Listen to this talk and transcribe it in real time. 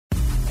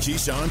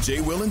Keyshawn,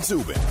 J. Will, and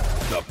Zubin,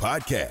 the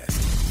podcast.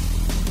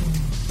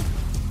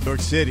 New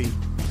York City,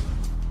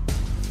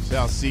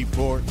 South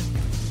Seaport,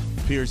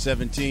 Pier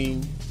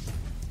 17.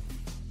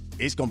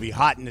 It's going to be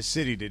hot in the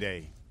city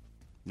today.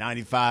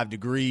 95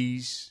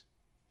 degrees.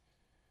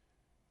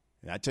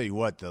 And I tell you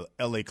what, the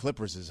L.A.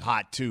 Clippers is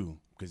hot too,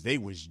 because they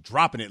was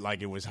dropping it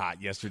like it was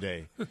hot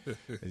yesterday.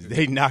 As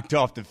they knocked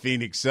off the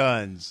Phoenix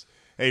Suns.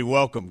 Hey,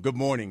 welcome. Good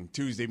morning.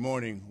 Tuesday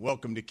morning.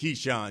 Welcome to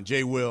Keyshawn,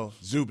 J. Will,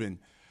 Zubin.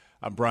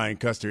 I'm Brian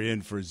Custer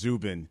in for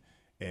Zubin.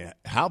 And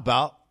how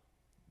about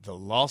the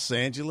Los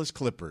Angeles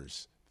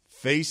Clippers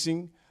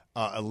facing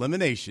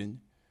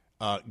elimination,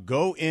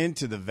 go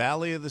into the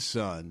Valley of the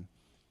Sun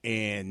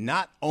and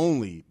not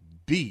only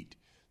beat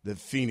the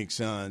Phoenix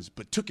Suns,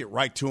 but took it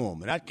right to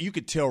them. And you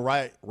could tell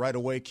right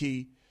away,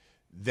 Key,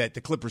 that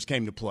the Clippers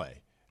came to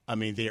play. I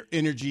mean, their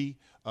energy,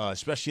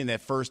 especially in that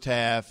first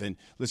half. And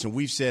listen,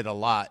 we've said a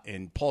lot,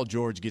 and Paul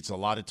George gets a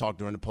lot of talk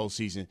during the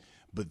postseason,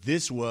 but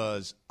this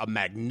was a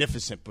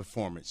magnificent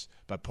performance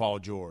by Paul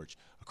George.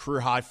 A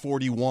career-high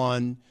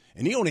 41,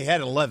 and he only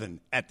had 11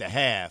 at the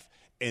half,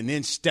 and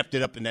then stepped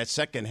it up in that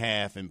second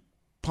half and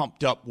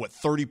pumped up,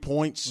 30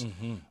 points?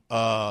 Mm-hmm.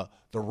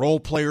 The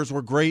role players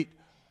were great.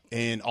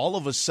 And all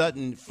of a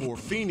sudden, for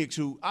Phoenix,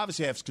 who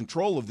obviously has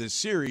control of this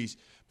series,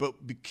 but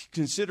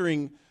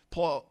considering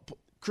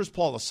Chris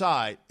Paul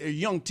aside, a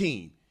young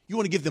team, you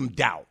want to give them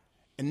doubt.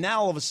 And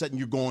now all of a sudden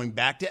you're going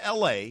back to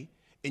L.A.,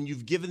 and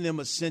you've given them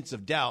a sense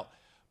of doubt.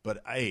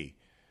 But, hey,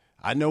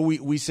 I know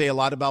we say a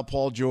lot about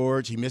Paul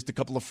George. He missed a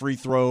couple of free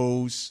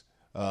throws.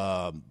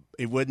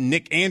 It wasn't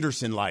Nick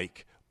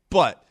Anderson-like.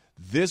 But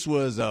this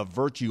was a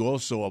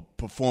virtuoso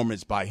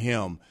performance by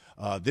him.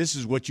 This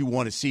is what you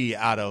want to see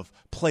out of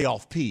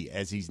Playoff P,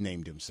 as he's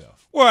named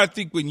himself. Well, I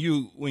think when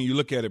you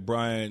look at it,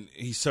 Brian,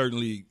 he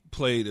certainly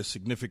played a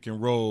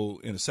significant role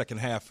in the second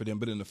half for them.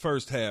 But in the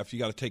first half, you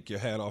got to take your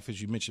hat off, as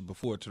you mentioned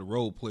before, to the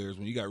role players.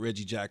 When you got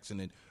Reggie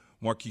Jackson and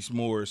Marcus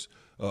Morris,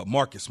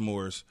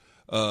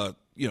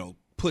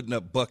 putting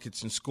up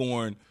buckets and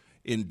scoring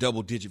in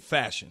double-digit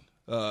fashion.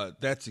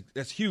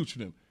 That's huge for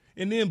them.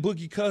 And then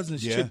Boogie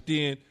Cousins chipped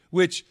in,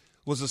 which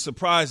was a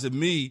surprise to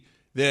me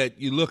that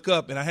you look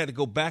up, and I had to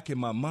go back in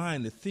my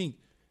mind to think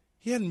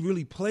he hadn't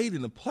really played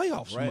in the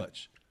playoffs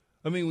much.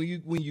 I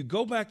mean, when you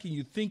go back and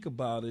you think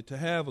about it, to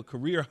have a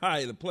career high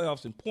in the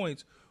playoffs in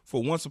points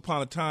for once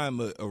upon a time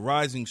a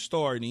rising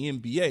star in the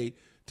NBA,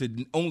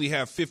 to only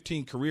have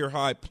 15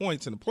 career-high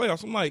points in the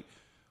playoffs, I'm like,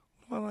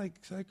 what about like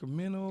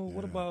Sacramento? Yeah.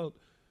 What about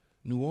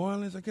New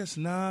Orleans? I guess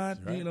not.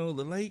 Right. The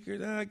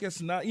Lakers? I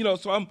guess not.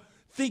 So I'm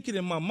thinking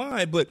in my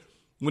mind, but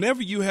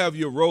whenever you have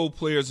your role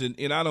players,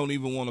 and I don't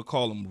even want to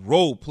call them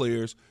role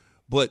players,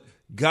 but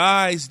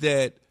guys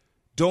that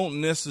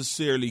don't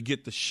necessarily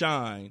get the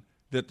shine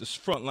that the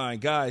frontline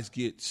guys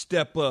get,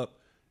 step up,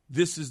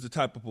 this is the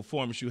type of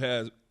performance you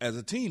have as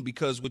a team,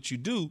 because what you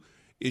do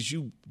is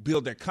you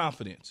build that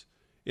confidence.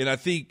 And I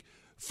think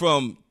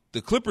from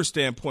the Clippers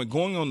standpoint,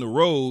 going on the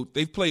road,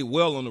 they've played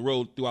well on the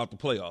road throughout the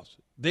playoffs.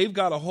 They've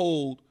got to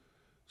hold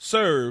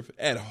serve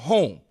at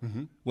home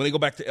when they go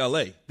back to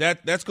L.A.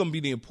 That's going to be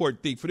the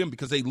important thing for them,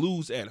 because they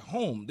lose at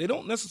home. They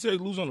don't necessarily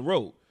lose on the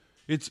road.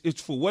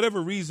 It's for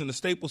whatever reason, the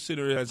Staples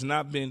Center has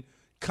not been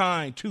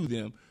kind to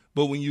them.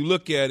 But when you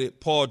look at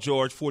it, Paul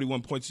George,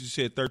 41 points, as you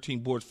said, 13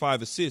 boards,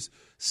 5 assists,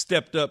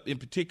 stepped up in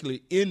particular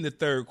in the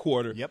third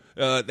quarter. Yep.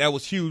 That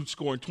was huge,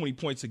 scoring 20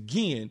 points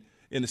again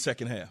in the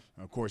second half.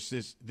 Of course,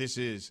 this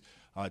is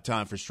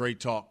time for Straight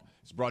Talk.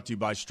 It's brought to you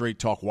by Straight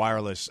Talk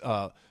Wireless.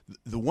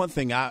 The one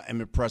thing I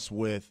am impressed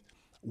with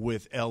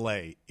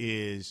L.A.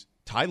 is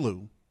Ty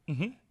Lue.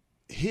 Mm-hmm.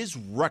 His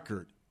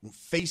record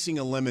facing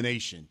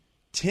elimination,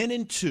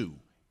 10-2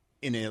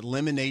 in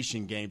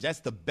elimination games.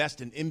 That's the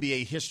best in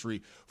NBA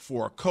history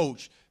for a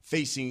coach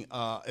facing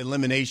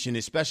elimination,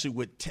 especially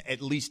with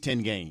at least 10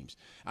 games.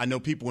 I know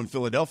people in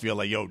Philadelphia are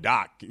like, yo,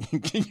 Doc,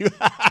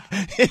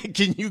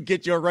 can you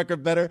get your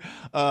record better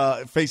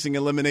facing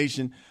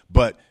elimination?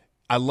 But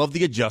I love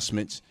the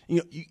adjustments.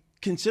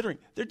 Considering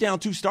they're down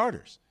 2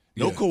 starters.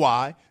 No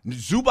Kawhi.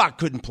 Zubac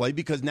couldn't play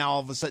because now all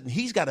of a sudden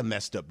he's got a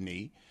messed up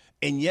knee.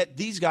 And yet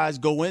these guys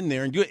go in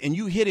there and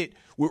you hit it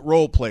with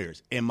role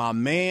players. And my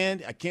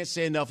man, I can't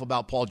say enough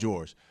about Paul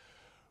George,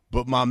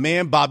 but my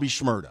man Bobby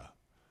Shmurda.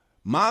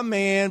 My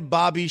man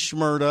Bobby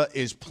Shmurda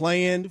is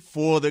playing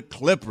for the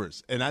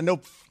Clippers. And I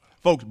know,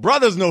 folks,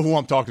 brothers know who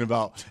I'm talking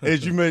about,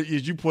 as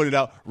you pointed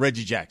out,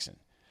 Reggie Jackson.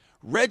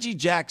 Reggie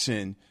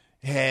Jackson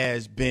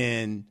has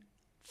been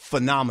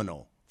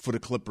phenomenal for the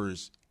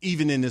Clippers,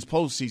 even in this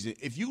postseason.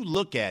 If you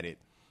look at it,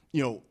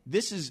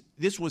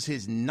 this was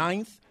his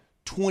 9th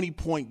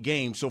 20-point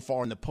game so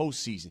far in the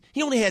postseason.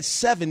 He only had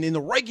 7 in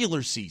the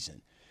regular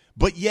season.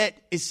 But yet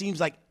it seems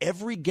like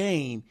every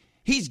game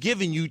he's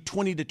giving you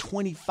 20 to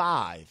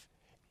 25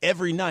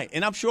 every night.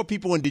 And I'm sure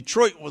people in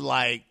Detroit were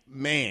like,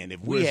 man,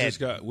 if we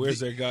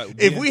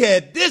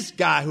had this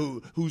guy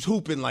who's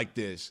hooping like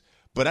this.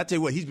 But I tell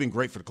you what, he's been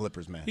great for the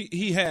Clippers, man.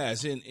 He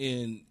has,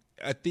 and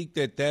I think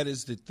that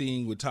is the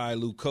thing with Ty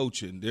Lue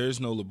coaching. There's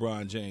no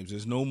LeBron James.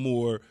 There's no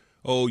more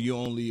oh, you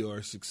only are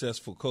a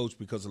successful coach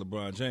because of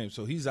LeBron James.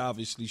 So he's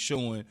obviously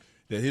showing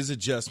that his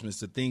adjustments,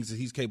 the things that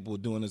he's capable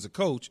of doing as a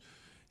coach,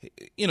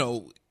 you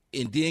know,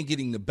 and then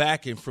getting the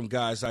backing from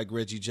guys like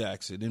Reggie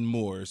Jackson and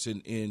Morris.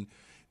 And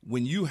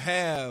when you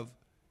have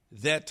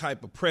that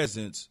type of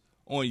presence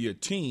on your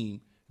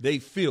team, they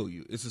feel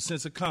you. It's a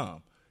sense of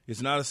calm.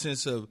 It's not a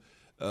sense of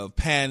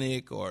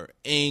panic or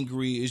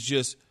angry. It's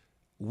just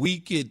we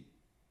could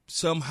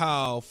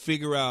somehow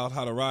figure out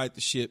how to ride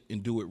the ship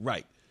and do it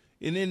right.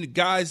 And then the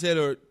guys that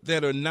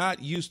are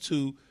not used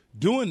to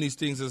doing these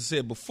things, as I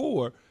said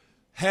before,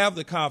 have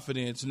the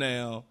confidence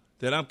now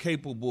that I'm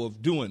capable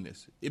of doing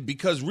this.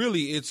 Because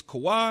really it's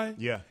Kawhi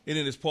and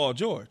then it's Paul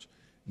George.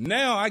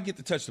 Now I get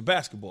to touch the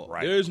basketball.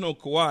 Right. There is no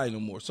Kawhi no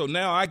more. So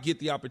now I get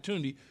the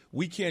opportunity.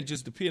 We can't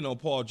just depend on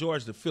Paul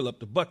George to fill up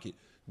the bucket.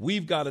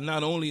 We've got to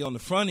not only on the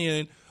front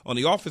end, on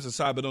the offensive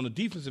side, but on the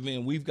defensive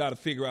end, we've got to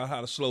figure out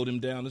how to slow them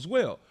down as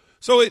well.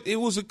 So it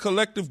was a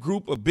collective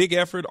group, a big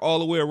effort all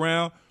the way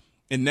around.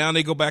 And now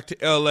they go back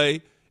to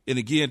L.A. And,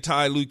 again,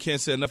 Ty Lue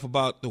can't say enough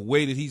about the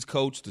way that he's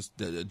coached,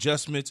 the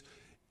adjustments.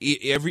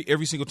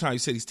 Every single time he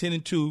said he's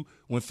 10-2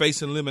 when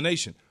facing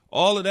elimination.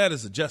 All of that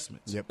is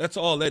adjustments. Yep. That's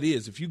all that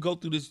is. If you go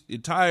through this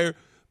entire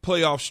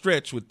playoff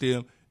stretch with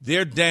them,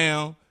 they're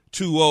down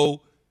 2-0.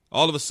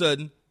 All of a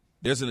sudden,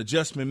 there's an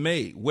adjustment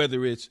made,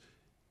 whether it's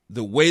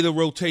the way the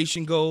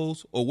rotation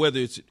goes or whether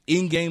it's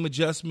in-game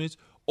adjustments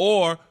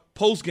or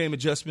post-game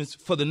adjustments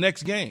for the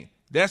next game.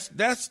 That's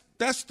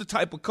the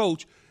type of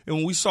coach. And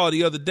when we saw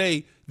the other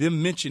day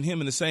them mention him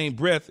in the same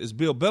breath as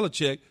Bill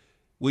Belichick,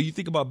 when you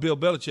think about Bill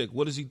Belichick,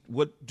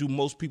 what do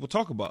most people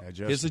talk about?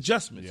 His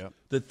adjustments. Yep.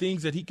 The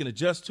things that he can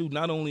adjust to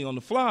not only on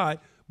the fly,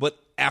 but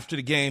after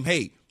the game,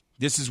 hey,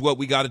 this is what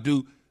we got to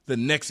do the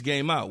next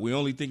game out. We're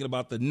only thinking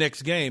about the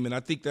next game, and I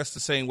think that's the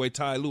same way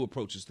Ty Lue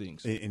approaches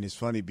things. And it's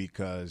funny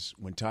because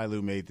when Ty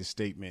Lue made the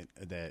statement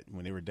that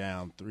when they were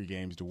down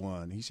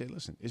 3-1, he said,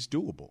 listen, it's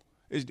doable.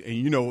 And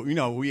you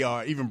know, we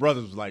are, even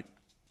brothers was like,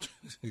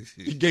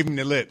 he gave him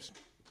the lips.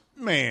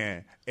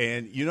 Man.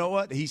 And you know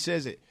what? He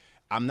says it.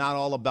 I'm not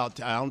all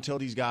about – I don't tell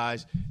these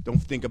guys, don't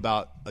think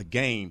about a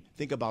game.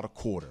 Think about a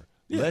quarter.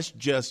 Yeah. Let's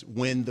just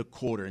win the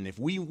quarter. And if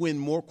we win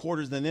more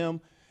quarters than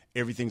them,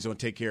 everything's going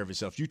to take care of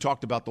itself. You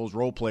talked about those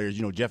role players.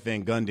 You know, Jeff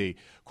Van Gundy,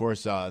 of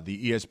course,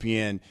 the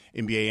ESPN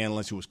NBA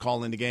analyst who was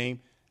calling the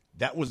game.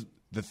 That was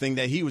the thing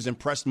that he was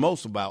impressed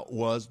most about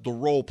was the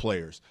role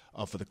players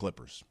for the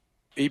Clippers.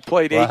 He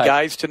played 8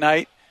 guys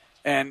tonight,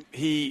 and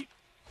he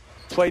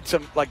played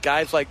some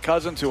guys like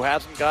Cousins who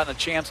hasn't gotten a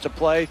chance to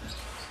play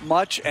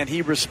much, and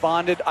he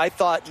responded. I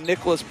thought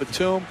Nicholas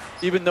Batum,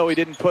 even though he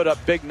didn't put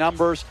up big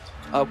numbers,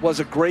 was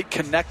a great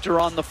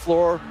connector on the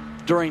floor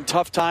during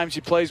tough times.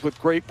 He plays with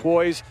great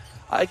poise.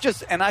 I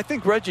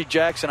think Reggie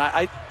Jackson,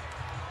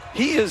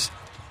 he is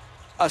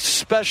a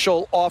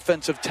special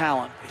offensive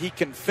talent. He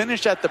can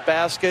finish at the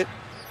basket,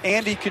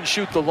 and he can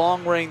shoot the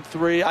long-range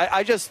three.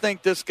 I just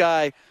think this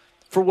guy,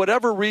 for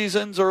whatever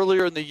reasons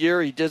earlier in the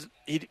year,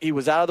 he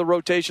was out of the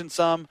rotation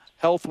some,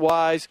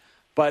 health-wise,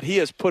 but he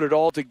has put it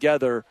all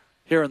together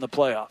here in the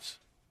playoffs.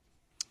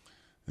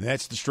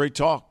 That's the Straight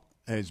Talk.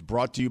 It's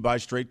brought to you by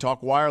Straight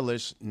Talk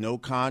Wireless. No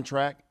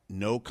contract,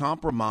 no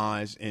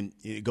compromise, and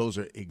it goes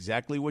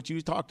exactly what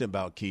you talked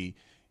about, Key.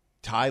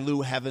 Ty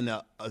Lue having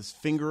a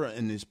finger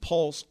in his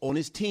pulse on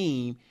his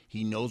team.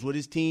 He knows what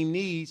his team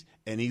needs,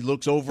 and he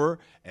looks over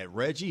at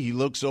Reggie. He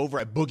looks over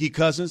at Boogie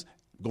Cousins.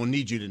 Going to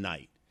need you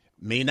tonight.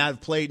 May not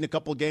have played in a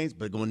couple of games,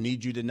 but going to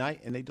need you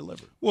tonight, and they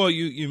delivered. Well,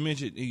 you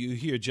mentioned, you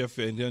hear Jeff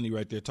Van Gundy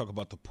right there talk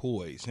about the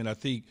poise, and I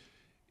think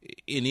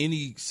in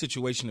any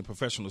situation in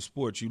professional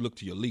sports, you look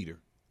to your leader,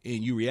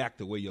 and you react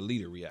the way your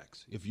leader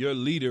reacts. If your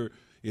leader,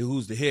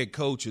 who's the head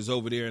coach, is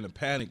over there in a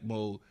panic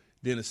mode,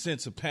 then a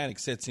sense of panic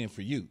sets in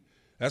for you.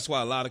 That's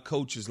why a lot of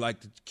coaches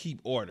like to keep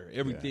order.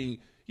 Everything,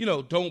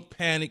 don't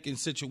panic in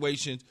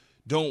situations.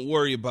 Don't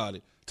worry about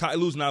it. Ty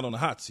Lue's not on the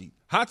hot seat.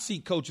 Hot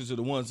seat coaches are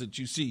the ones that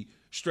you see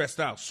stressed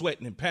out,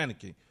 sweating and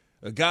panicking.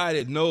 A guy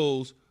that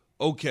knows,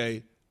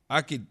 okay,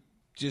 I could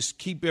just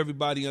keep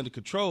everybody under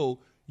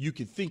control, you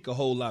can think a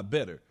whole lot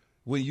better.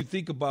 When you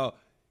think about,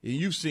 and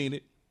you've seen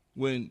it,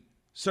 when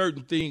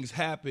certain things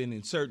happen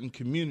in certain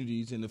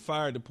communities and the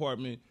fire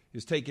department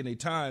is taking their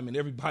time and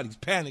everybody's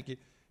panicking,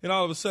 and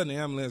all of a sudden the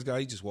ambulance guy,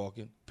 he's just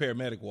walking,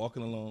 paramedic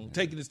walking along,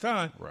 taking his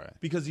time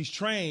because he's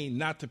trained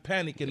not to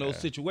panic in those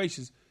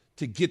situations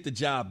to get the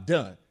job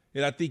done.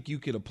 And I think you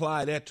could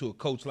apply that to a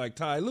coach like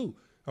Ty Lue.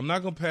 I'm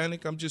not going to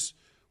panic.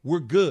 We're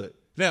good.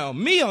 Now,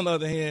 me, on the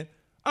other hand,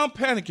 I'm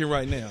panicking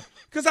right now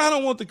because I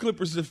don't want the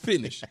Clippers to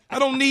finish. I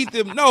don't need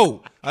them.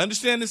 No, I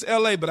understand this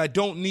L.A., but I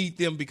don't need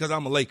them because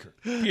I'm a Laker,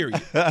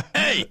 period.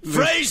 Hey,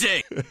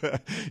 phrasing!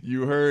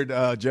 You heard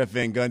Jeff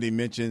Van Gundy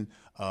mention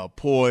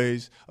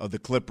poise of the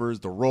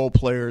Clippers, the role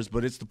players,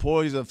 but it's the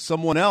poise of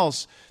someone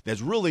else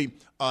that's really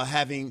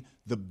having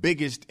the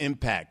biggest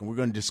impact. And we're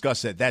going to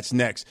discuss that. That's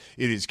next.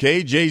 It is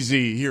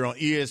KJZ here on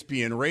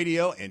ESPN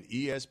Radio and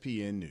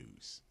ESPN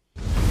News.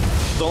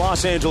 The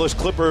Los Angeles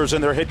Clippers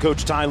and their head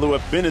coach Ty Lue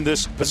have been in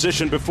this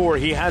position before.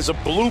 He has a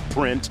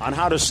blueprint on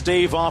how to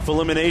stave off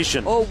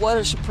elimination. Oh, what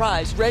a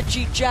surprise.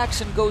 Reggie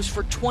Jackson goes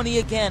for 20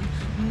 again.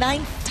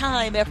 9th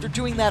time after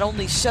doing that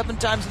only 7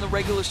 times in the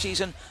regular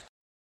season.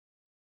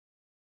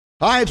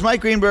 Hi, it's Mike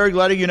Greenberg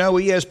letting you know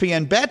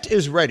ESPN Bet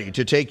is ready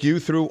to take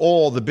you through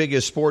all the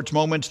biggest sports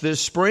moments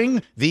this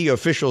spring. The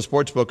official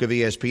sportsbook of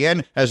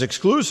ESPN has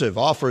exclusive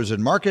offers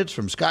and markets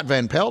from Scott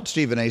Van Pelt,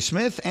 Stephen A.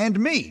 Smith, and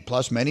me,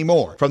 plus many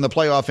more. From the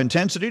playoff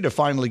intensity to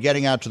finally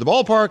getting out to the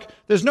ballpark,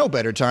 there's no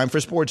better time for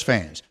sports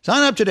fans.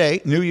 Sign up today.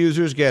 New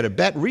users get a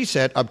bet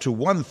reset up to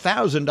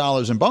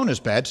 $1,000 in bonus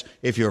bets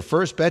if your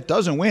first bet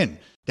doesn't win.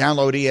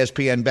 Download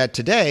ESPN Bet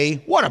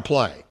today. What a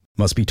play.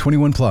 Must be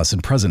 21 plus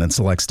and present in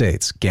select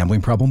states.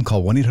 Gambling problem?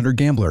 Call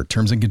 1-800-GAMBLER.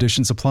 Terms and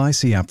conditions apply.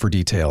 See app for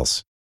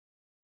details.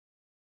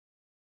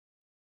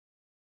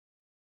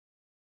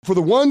 For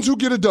the ones who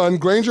get it done,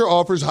 Grainger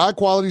offers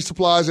high-quality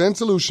supplies and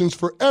solutions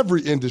for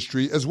every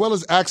industry, as well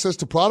as access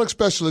to product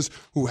specialists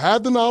who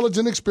have the knowledge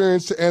and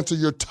experience to answer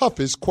your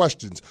toughest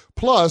questions.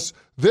 Plus,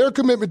 their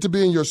commitment to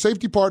being your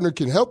safety partner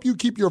can help you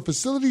keep your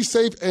facility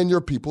safe and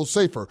your people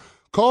safer.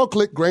 Call,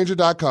 click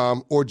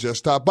Grainger.com, or just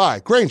stop by.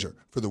 Grainger,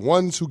 for the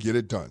ones who get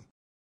it done.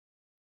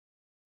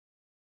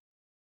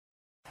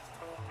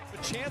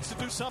 A chance to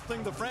do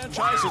something the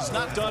franchise has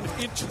not done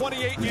in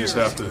 28 years. We just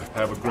have to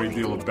have a great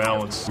deal of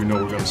balance. We know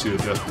we're going to see a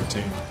desperate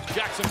team.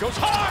 Jackson goes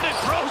hard and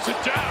throws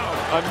it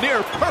down. A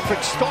near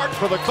perfect start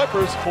for the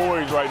Clippers.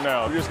 Poised right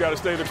now. We just got to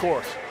stay the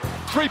course.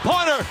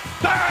 Three-pointer.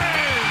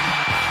 Bang!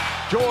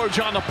 George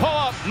on the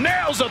pull-up,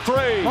 nails a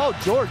three. Oh,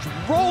 George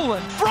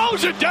rolling.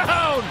 Throws it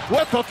down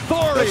with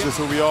authority. That's just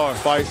who we are.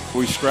 Fight,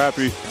 we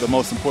scrappy. The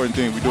most important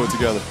thing, we do it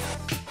together.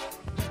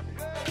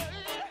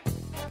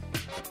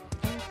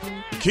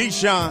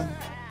 Keyshawn,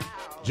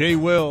 Jay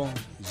Will,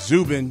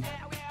 Zubin,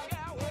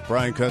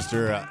 Brian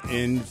Custer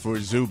in for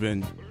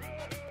Zubin.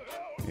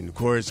 And, of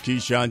course,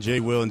 Keyshawn, Jay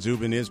Will, and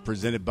Zubin is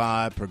presented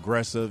by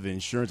Progressive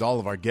Insurance. All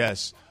of our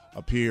guests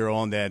appear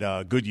on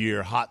that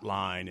Goodyear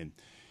hotline. And,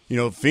 you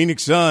know,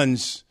 Phoenix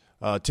Suns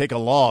take a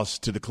loss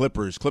to the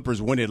Clippers.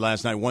 Clippers win it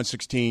last night,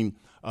 116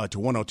 to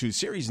 102.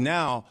 Series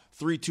now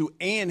 3-2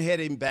 and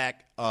heading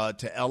back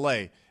to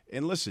L.A.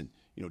 And listen,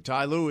 you know,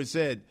 Ty Lue has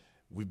said,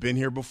 we've been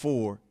here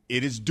before.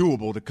 It is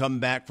doable to come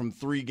back from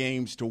 3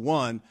 games to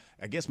 1.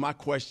 I guess my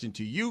question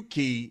to you,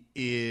 Key,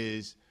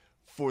 is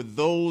for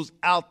those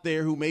out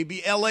there who may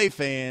be L.A.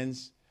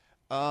 fans,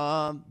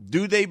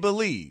 do they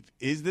believe?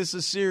 Is this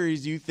a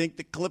series you think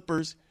the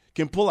Clippers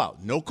can pull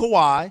out? No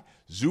Kawhi.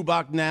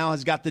 Zubac now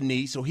has got the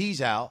knee, so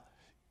he's out.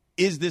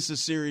 Is this a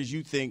series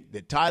you think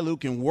that Ty Lue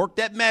can work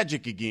that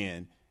magic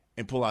again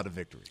and pull out a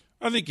victory?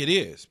 I think it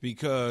is,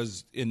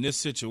 because in this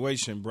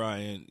situation,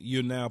 Brian,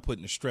 you're now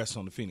putting the stress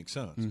on the Phoenix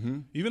Suns. Mm-hmm.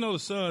 Even though the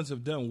Suns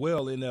have done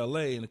well in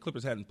L.A. and the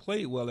Clippers hadn't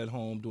played well at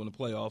home during the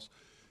playoffs,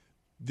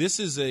 this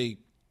is a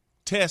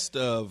test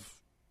of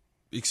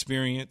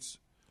experience,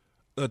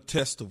 a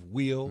test of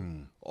will,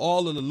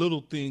 all of the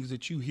little things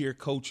that you hear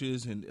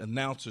coaches and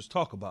announcers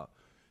talk about.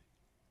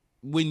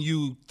 When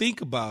you think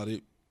about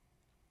it,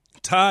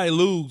 Ty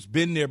Lue's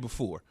been there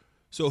before,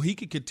 so he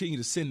could continue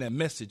to send that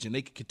message and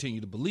they could continue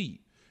to believe.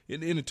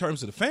 In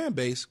terms of the fan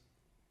base,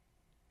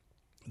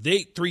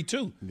 they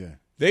 3-2. Yeah.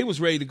 They was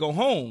ready to go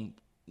home.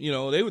 You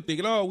know, they were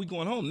thinking, oh, we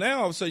going home. Now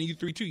all of a sudden you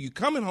 3-2. You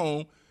coming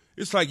home.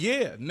 It's like,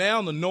 yeah, now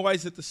the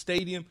noise at the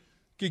stadium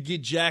could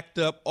get jacked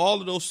up.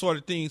 All of those sort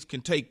of things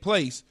can take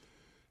place.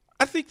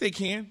 I think they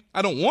can.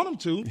 I don't want them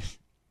to.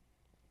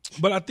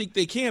 But I think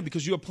they can,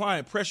 because you're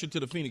applying pressure to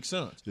the Phoenix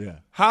Suns. Yeah.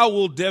 How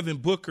will Devin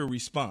Booker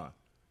respond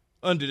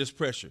under this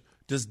pressure?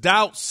 Does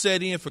doubt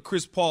set in for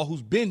Chris Paul,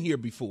 who's been here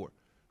before?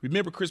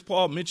 Remember Chris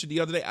Paul mentioned the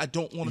other day, I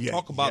don't want to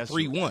talk about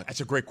 3-1.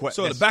 That's a great question.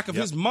 So in the back of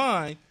his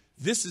mind,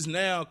 this is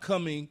now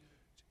coming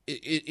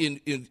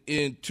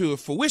into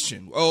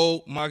fruition.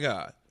 Oh, my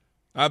God.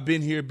 I've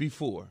been here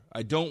before.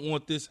 I don't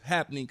want this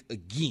happening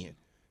again.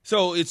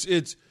 So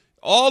it's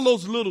all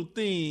those little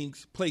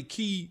things play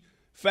key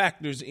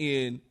factors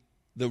in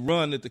the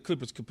run that the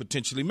Clippers could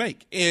potentially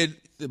make. And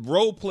the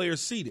role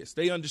players see this.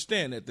 They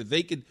understand that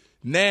they could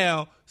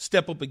now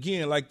step up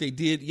again like they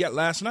did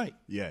last night.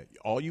 Yeah,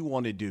 all you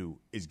want to do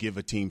is give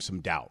a team some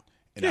doubt.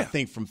 And I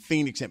think from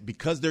Phoenix,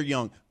 because they're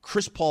young,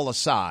 Chris Paul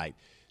aside,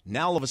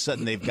 now all of a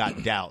sudden they've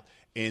got doubt.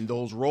 And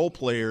those role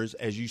players,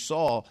 as you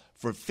saw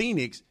for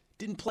Phoenix,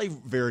 didn't play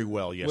very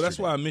well yesterday. Well, that's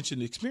why I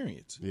mentioned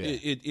experience. Yeah.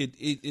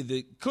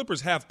 The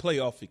Clippers have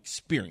playoff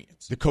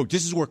experience. The coach.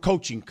 This is where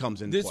coaching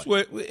comes into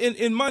play.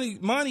 And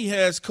Monty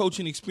has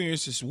coaching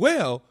experience as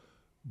well,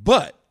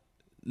 but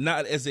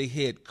not as a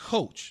head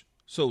coach,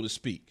 so to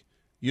speak.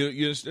 You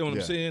understand what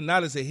I'm saying?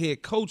 Not as a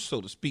head coach,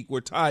 so to speak, where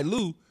Ty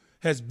Lue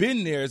has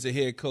been there as a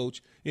head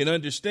coach and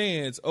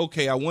understands,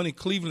 okay, I won in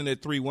Cleveland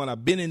at 3-1.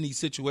 I've been in these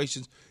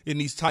situations, in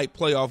these tight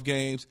playoff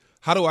games.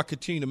 How do I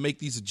continue to make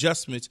these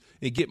adjustments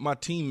and get my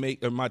team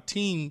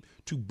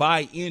to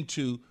buy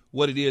into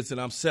what it is that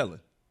I'm selling?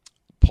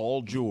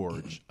 Paul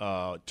George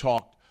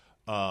talked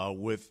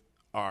with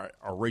our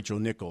Rachel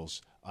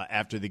Nichols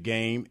after the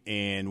game,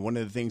 and one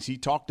of the things he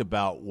talked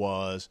about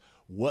was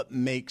what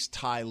makes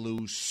Ty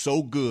Lue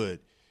so good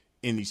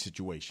in these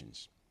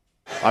situations?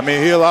 I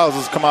mean, he allows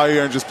us to come out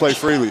here and just play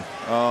freely.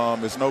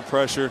 It's no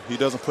pressure. He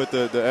doesn't put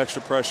the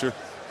extra pressure.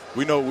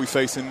 We know what we're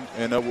facing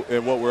and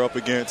what we're up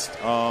against,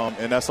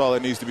 and that's all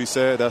that needs to be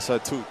said. That's how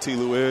Ty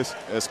Lue is,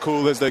 as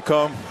cool as they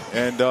come.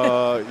 And,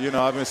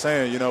 I've been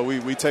saying,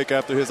 we take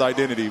after his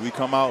identity. We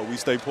come out, we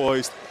stay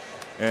poised,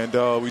 and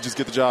we just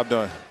get the job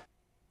done.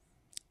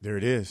 There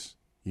it is.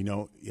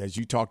 As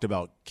you talked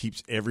about,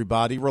 keeps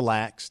everybody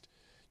relaxed.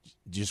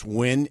 Just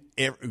win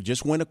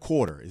a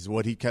quarter is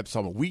what he kept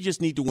saying. We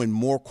just need to win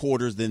more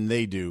quarters than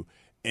they do,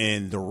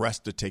 and the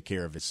rest to take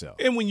care of itself.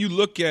 And when you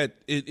look at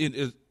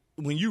it,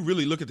 when you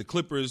really look at the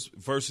Clippers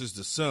versus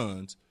the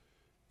Suns,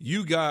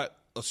 you got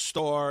a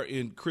star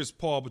in Chris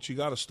Paul, but you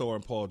got a star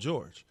in Paul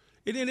George.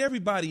 And then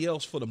everybody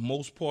else, for the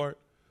most part,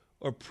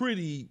 are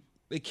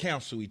they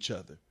cancel each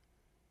other.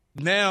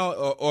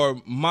 Now,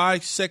 are my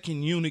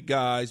second unit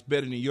guys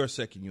better than your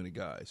second unit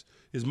guys?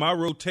 Is my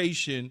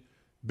rotation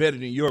better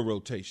than your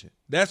rotation?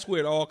 That's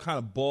where it all kind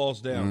of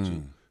boils down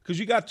to. Because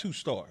you got two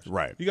stars.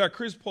 Right. You got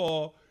Chris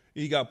Paul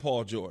and you got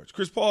Paul George.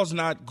 Chris Paul's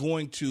not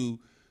going to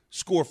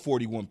score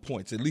 41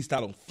 points. At least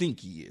I don't think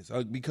he is.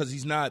 Because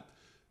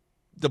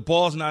the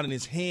ball's not in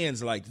his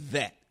hands like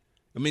that.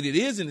 I mean, it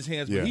is in his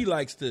hands, but he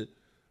likes to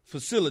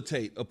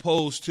facilitate,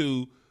 opposed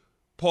to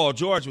Paul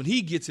George. When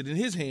he gets it in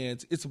his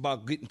hands, it's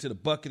about getting to the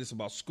bucket. It's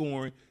about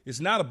scoring. It's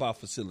not about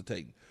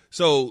facilitating.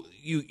 So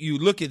you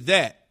look at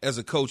that as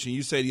a coach and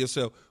you say to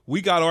yourself,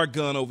 we got our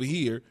gun over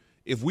here.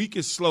 If we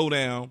can slow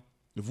down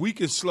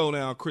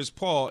Chris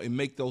Paul and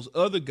make those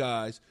other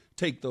guys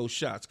take those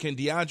shots, can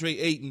DeAndre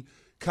Ayton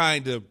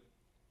kind of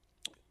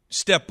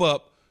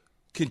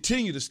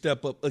continue to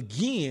step up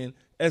again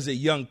as a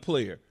young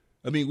player?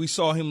 I mean, we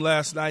saw him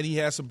last night. He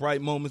had some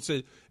bright moments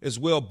as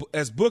well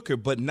as Booker,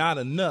 but not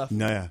enough.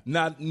 Nah.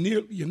 Not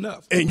nearly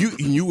enough. And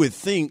you would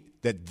think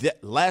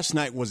that last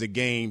night was a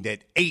game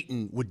that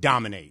Ayton would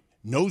dominate.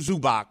 No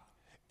Zubac,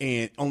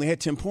 and only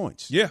had 10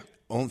 points. Yeah.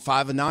 On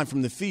 5 of 9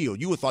 from the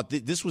field. You would have thought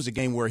this was a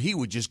game where he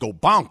would just go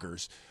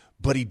bonkers,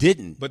 but he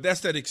didn't. But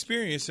that's that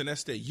experience and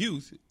that's that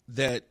youth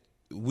that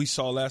we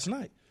saw last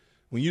night.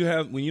 When you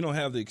don't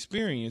have the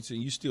experience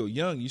and you're still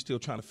young, you're still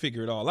trying to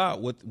figure it all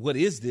out. What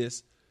is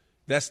this?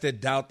 That's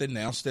that doubt that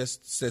now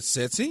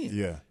sets in.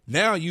 Yeah.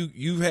 Now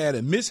you've had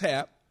a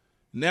mishap.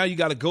 Now you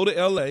got to go to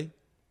L.A.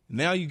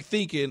 Now you're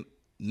thinking,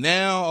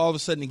 now all of a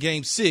sudden in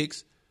Game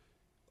 6,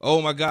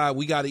 oh, my God,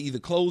 we got to either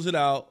close it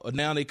out, or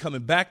now they're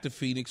coming back to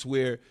Phoenix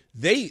where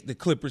the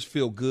Clippers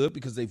feel good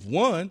because they've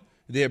won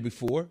there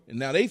before, and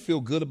now they feel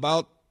good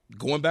about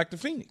going back to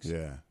Phoenix.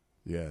 Yeah.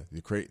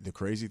 The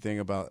crazy thing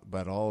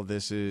about all of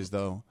this is,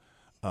 though,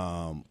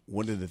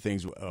 one of the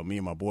things me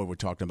and my boy were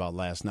talking about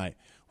last night,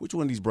 which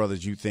one of these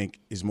brothers you think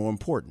is more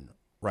important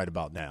right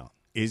about now?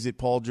 Is it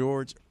Paul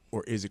George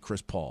or is it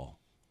Chris Paul,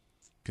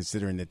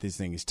 considering that this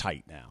thing is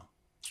tight now?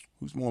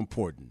 Who's more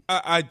important?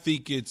 I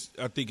think it's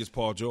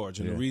Paul George,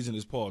 and the reason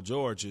it's Paul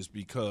George is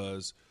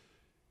because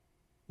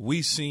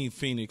we've seen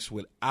Phoenix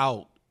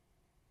without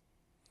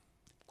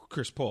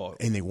Chris Paul,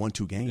 and they won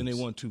 2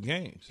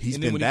 games. He's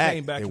been back.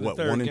 They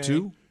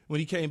 1-2. When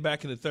he came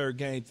back in the third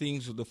game,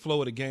 the flow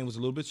of the game was a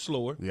little bit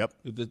slower. Yep.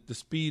 The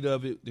speed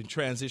of it, the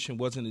transition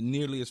wasn't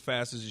nearly as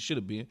fast as it should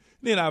have been.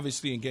 Then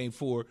obviously in Game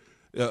 4,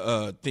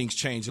 things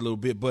changed a little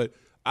bit. But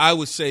I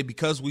would say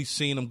because we've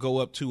seen them go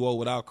up 2-0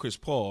 without Chris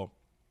Paul,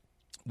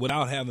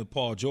 without having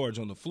Paul George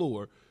on the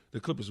floor, the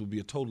Clippers would be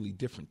a totally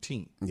different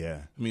team. Yeah.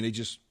 I mean, they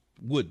just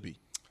would be.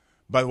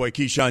 By the way,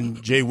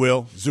 Keyshawn, J.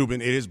 Will,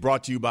 Zubin, it is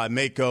brought to you by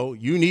Mako.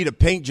 You need a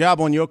paint job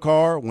on your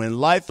car when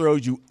life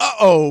throws you,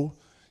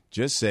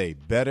 just say,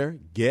 better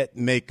get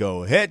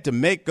Mako. Head to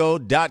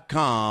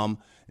Mako.com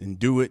and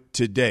do it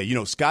today.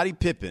 Scottie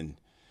Pippen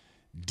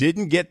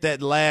didn't get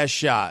that last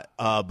shot,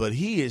 but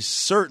he is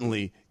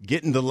certainly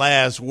getting the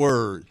last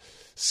word.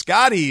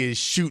 Scottie is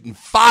shooting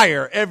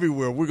fire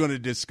everywhere. We're going to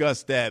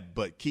discuss that,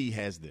 but Key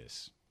has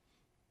this.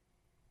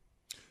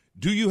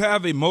 Do you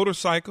have a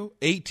motorcycle,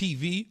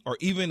 ATV, or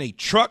even a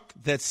truck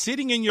that's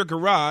sitting in your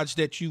garage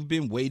that you've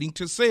been waiting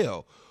to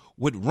sell?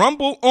 With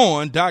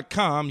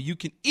RumbleOn.com, you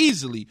can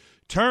easily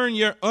turn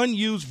your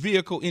unused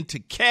vehicle into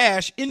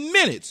cash in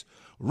minutes.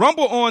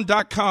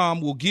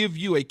 RumbleOn.com will give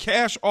you a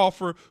cash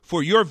offer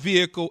for your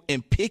vehicle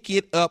and pick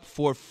it up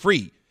for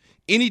free.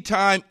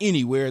 Anytime,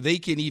 anywhere. They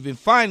can even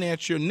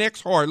finance your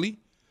next Harley,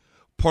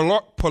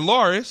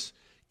 Polaris,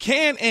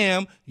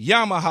 Can-Am,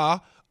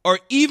 Yamaha, or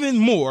even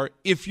more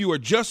if you are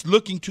just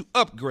looking to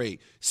upgrade.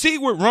 See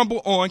what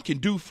Rumble On can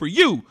do for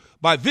you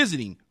by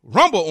visiting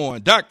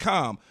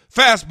RumbleOn.com.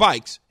 Fast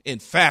bikes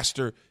and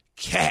faster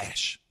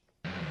cash.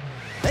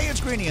 Hey,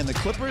 it's Greeny, and the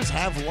Clippers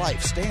have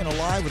life, staying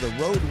alive with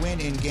a road win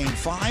in Game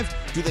 5.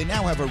 Do they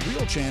now have a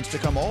real chance to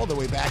come all the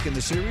way back in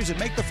the series and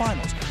make the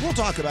finals? We'll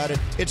talk about it.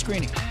 It's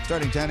Greeny,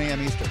 starting 10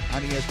 a.m. Eastern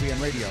on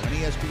ESPN Radio and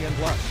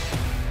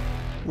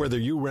ESPN+. Whether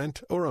you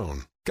rent or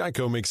own,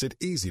 Geico makes it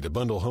easy to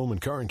bundle home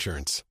and car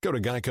insurance. Go to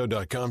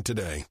Geico.com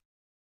today.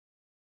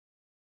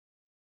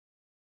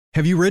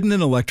 Have you ridden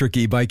an electric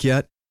e-bike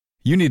yet?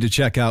 You need to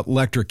check out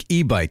Lectric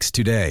e-bikes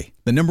today,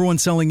 the #1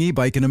 selling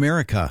e-bike in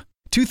America.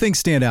 2 things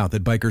stand out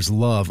that bikers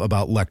love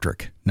about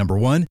Lectric. Number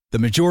 1, the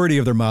majority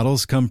of their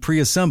models come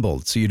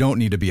pre-assembled, so you don't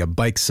need to be a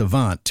bike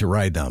savant to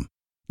ride them.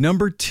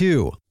 Number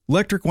 2,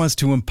 Lectric wants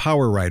to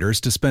empower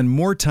riders to spend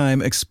more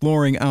time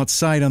exploring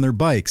outside on their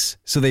bikes,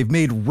 so they've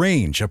made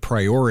range a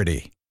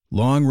priority.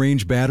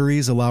 Long-range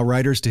batteries allow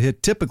riders to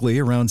hit typically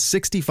around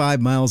 65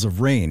 miles of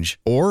range,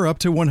 or up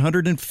to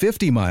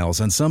 150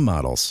 miles on some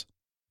models.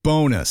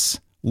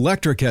 Bonus!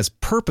 Lectric has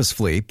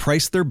purposefully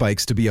priced their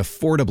bikes to be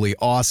affordably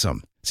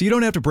awesome, so you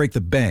don't have to break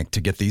the bank to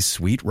get these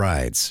sweet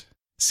rides.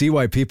 See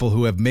why people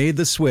who have made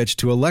the switch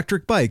to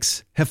electric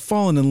bikes have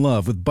fallen in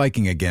love with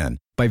biking again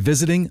by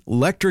visiting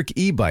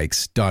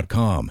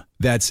lectricebikes.com.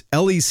 That's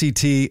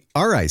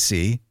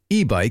LECTRIC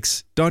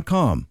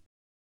ebikes.com.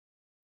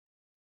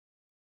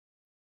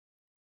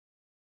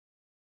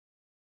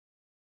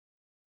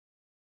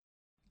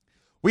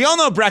 We all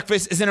know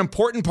breakfast is an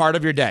important part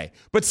of your day,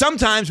 but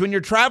sometimes when you're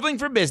traveling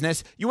for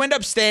business, you end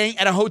up staying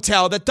at a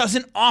hotel that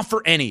doesn't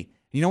offer any.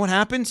 You know what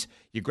happens?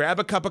 You grab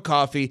a cup of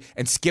coffee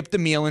and skip the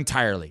meal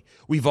entirely.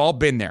 We've all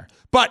been there.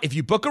 But if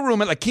you book a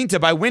room at La Quinta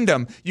by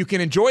Wyndham, you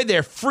can enjoy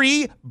their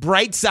free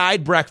Bright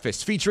Side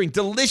breakfast featuring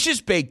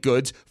delicious baked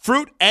goods,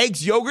 fruit,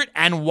 eggs, yogurt,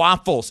 and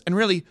waffles. And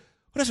really,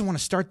 who doesn't want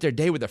to start their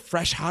day with a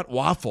fresh, hot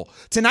waffle?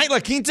 Tonight, La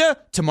Quinta,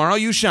 tomorrow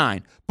you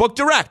shine. Book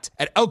direct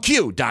at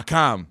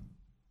lq.com.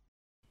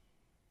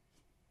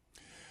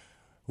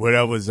 Well,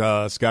 that was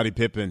Scottie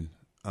Pippen.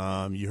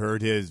 You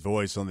heard his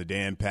voice on the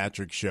Dan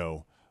Patrick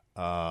Show.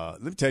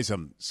 Let me tell you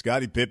something.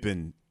 Scottie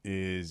Pippen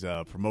is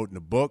promoting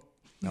a book,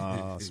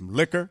 some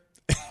liquor.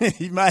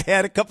 He might have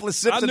had a couple of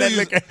sips of that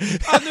liquor.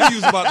 I knew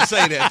you was about to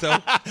say that, though.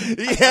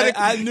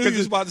 I knew you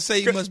was about to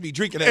say he must be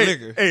drinking that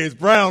liquor. Hey, it's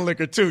brown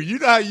liquor, too. You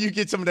know how you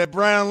get some of that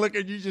brown liquor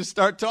and you just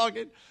start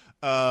talking?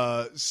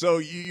 So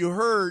you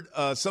heard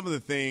some of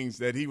the things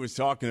that he was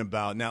talking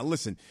about. Now,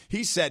 listen,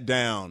 he sat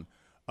down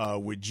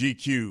with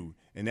GQ,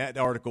 and that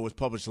article was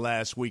published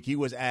last week. He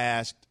was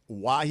asked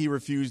why he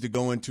refused to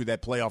go into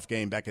that playoff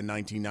game back in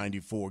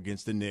 1994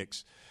 against the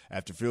Knicks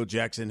after Phil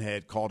Jackson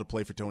had called to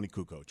play for Tony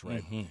Kukoc,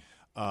 right,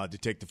 to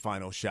take the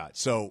final shot.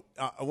 So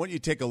I want you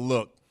to take a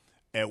look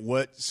at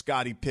what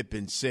Scottie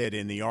Pippen said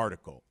in the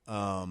article.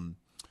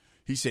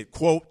 He said,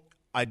 quote,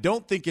 "I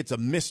don't think it's a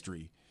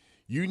mystery.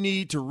 You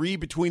need to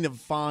read between the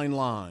fine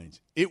lines.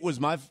 It was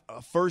my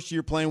first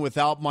year playing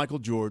without Michael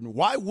Jordan.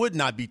 Why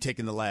wouldn't I be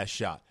taking the last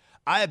shot?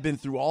 I have been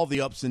through all the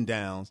ups and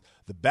downs,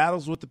 the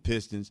battles with the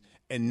Pistons,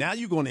 and now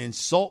you're going to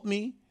insult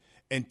me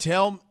and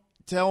tell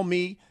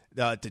me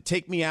to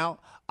take me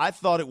out? I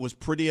thought it was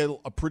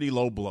a pretty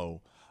low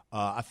blow.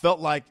 I felt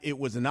like it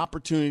was an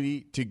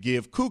opportunity to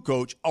give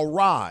Kukoc a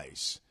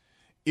rise.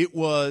 It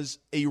was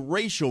a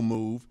racial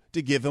move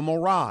to give him a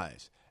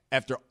rise.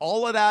 After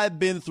all that I've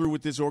been through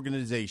with this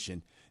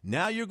organization,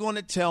 now you're going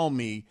to tell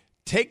me,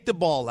 take the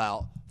ball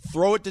out,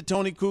 throw it to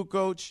Tony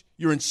Kukoc?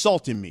 You're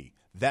insulting me.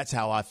 That's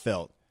how I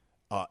felt."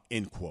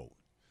 End quote.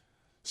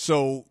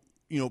 So,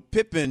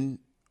 Pippen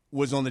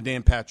was on the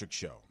Dan Patrick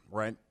Show,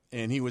 right?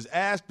 And he was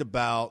asked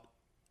about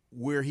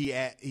where he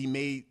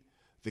made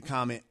the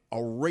comment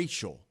a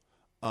racial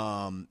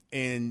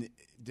and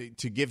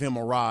to give him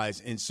a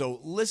rise. And so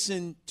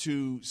listen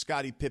to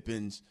Scottie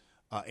Pippen's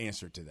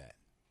answer to that.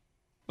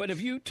 But have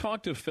you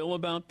talked to Phil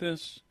about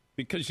this?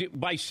 Because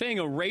by saying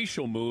a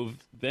racial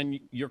move, then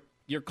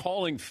you're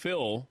calling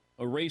Phil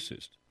a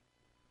racist.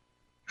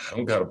 I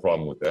don't got a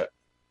problem with that.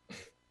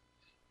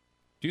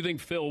 Do you think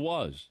Phil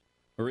was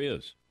or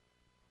is?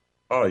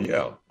 Oh,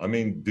 yeah. I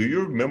mean, do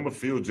you remember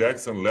Phil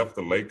Jackson left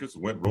the Lakers,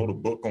 wrote a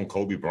book on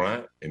Kobe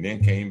Bryant, and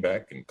then came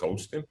back and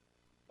coached him?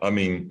 I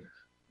mean,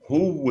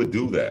 who would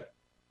do that?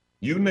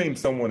 You name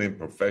someone in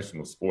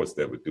professional sports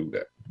that would do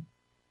that,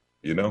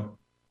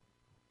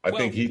 I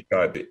think he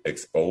tried to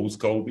expose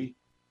Kobe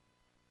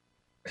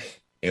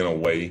in a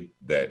way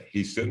that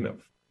he shouldn't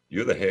have.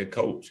 You're the head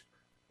coach,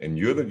 and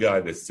you're the guy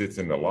that sits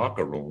in the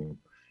locker room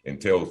and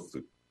tells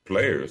the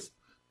players,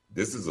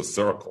 this is a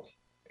circle,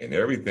 and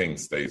everything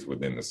stays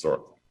within the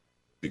circle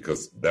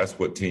because that's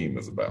what team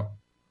is about.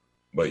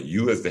 But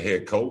you as the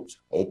head coach,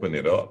 open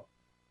it up,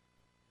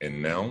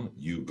 and now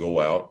you go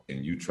out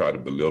and you try to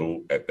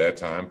belittle, at that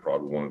time,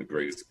 probably one of the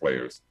greatest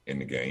players in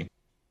the game.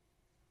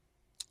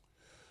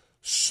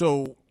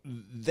 So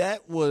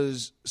that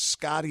was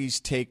Scottie's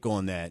take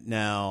on that.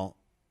 Now,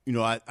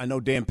 I know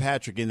Dan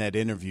Patrick in that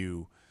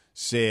interview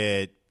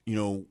said,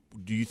 do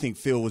you think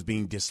Phil was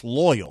being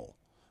disloyal,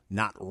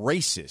 not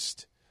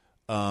racist?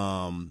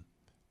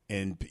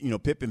 And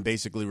Pippen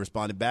basically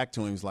responded back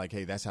to him. He's like,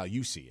 hey, that's how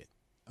you see it.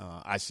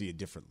 I see it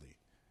differently.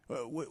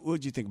 What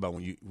did you think about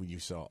when you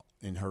saw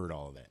and heard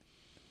all of that?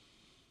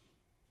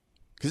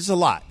 Because it's a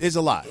lot. It's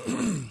a lot.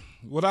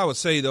 What I would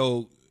say,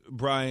 though,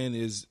 Brian,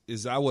 is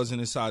I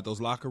wasn't inside those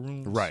locker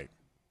rooms. Right.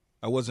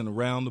 I wasn't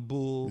around the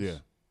Bulls. Yeah.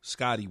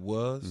 Scottie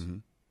was. Mm-hmm.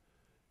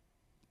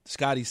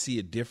 Scottie see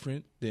it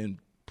different than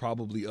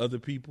probably other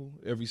people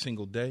every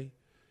single day.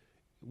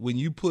 When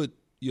you put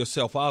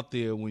yourself out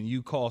there, when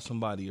you call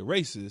somebody a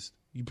racist,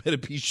 You better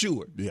be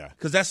sure. Yeah.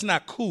 Because that's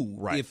not cool.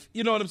 Right. If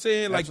you know what I'm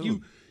saying? Absolutely.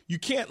 Like you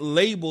can't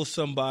label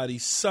somebody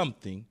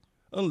something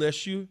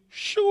unless you're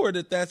sure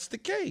that that's the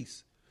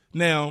case.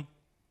 Now,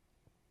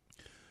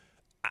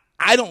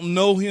 I don't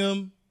know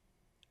him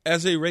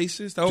as a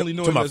racist. I only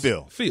know him as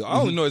Phil. I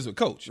only know him as a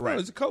coach. Right.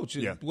 As a coach,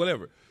 Yeah.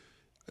 whatever.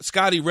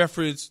 Scottie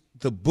referenced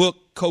the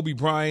book Kobe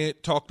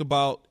Bryant talked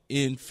about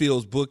in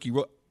Phil's book. He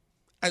wrote.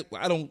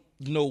 I don't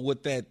know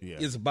what that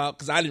is about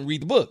because I didn't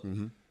read the book.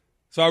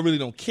 So I really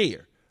don't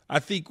care. I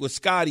think what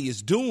Scottie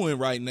is doing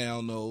right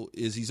now, though,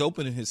 is he's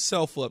opening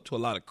himself up to a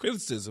lot of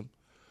criticism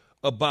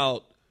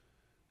about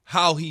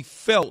how he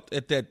felt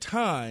at that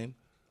time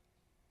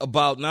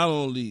about not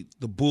only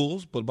the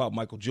Bulls, but about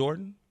Michael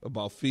Jordan,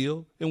 about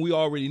Phil. And we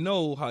already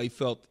know how he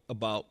felt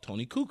about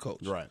Tony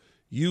Kukoc. Right.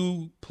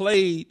 You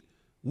played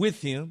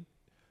with him.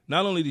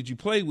 Not only did you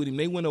play with him,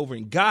 they went over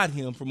and got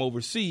him from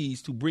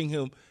overseas to bring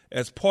him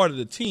as part of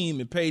the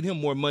team and paid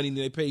him more money than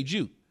they paid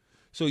you.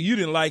 So you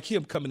didn't like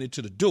him coming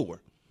into the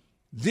door.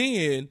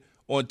 Then,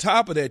 on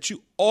top of that,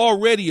 you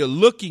already are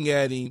looking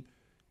at him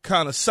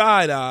kind of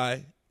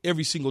side-eye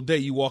every single day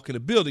you walk in the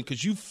building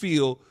because you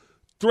feel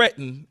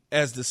threatened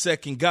as the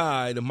second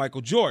guy to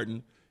Michael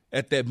Jordan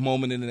at that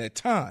moment and at that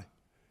time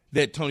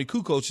that Tony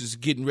Kukoc is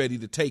getting ready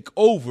to take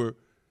over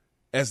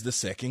as the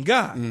second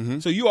guy.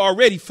 So you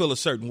already feel a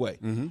certain way.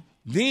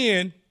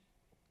 Then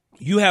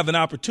you have an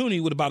opportunity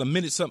with about a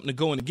minute something to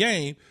go in the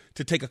game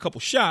to take a couple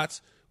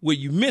shots where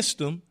you missed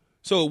them.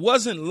 So it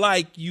wasn't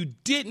like you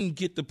didn't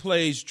get the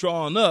plays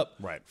drawn up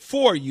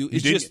for you.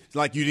 It's just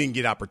like you didn't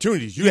get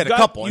opportunities. You had a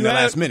couple in the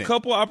last minute. A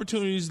couple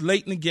opportunities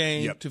late in the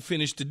game to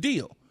finish the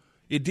deal.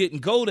 It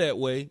didn't go that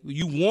way.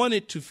 You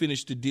wanted to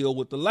finish the deal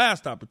with the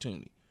last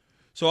opportunity.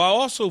 So I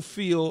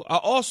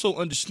also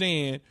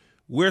understand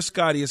where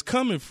Scottie is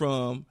coming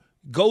from.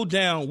 Go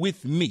down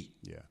with me.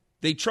 Yeah.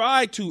 They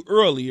tried to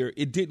earlier.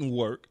 It didn't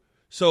work.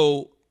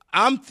 So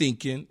I'm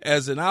thinking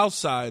as an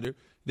outsider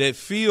that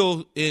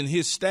Phil and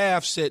his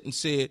staff sat and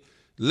said,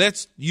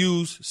 let's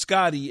use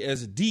Scottie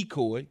as a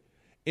decoy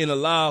and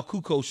allow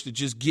Kukoc to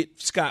just get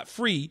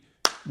scot-free.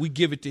 We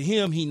give it to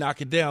him. He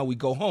knock it down. We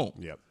go home.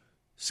 Yep.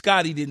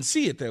 Scottie didn't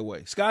see it that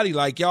way. Scottie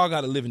like, y'all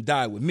got to live and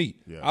die with me.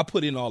 Yeah. I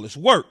put in all this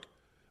work.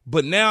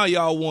 But now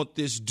y'all want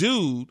this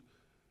dude,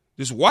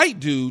 this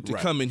white dude, to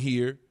come in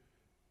here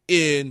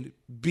and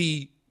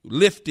be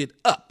lifted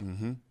up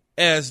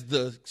as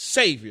the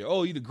savior.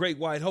 Oh, he's the great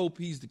white hope.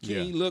 He's the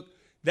king. Yeah. Look,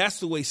 that's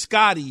the way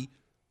Scottie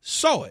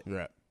saw it.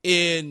 Yeah.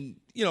 And,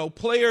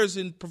 players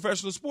in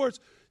professional sports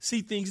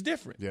see things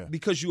different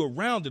because you're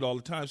around it all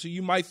the time. So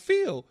you might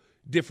feel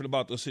different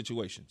about those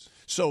situations.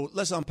 So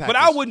let's unpack But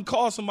this. I wouldn't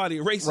call somebody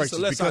a racist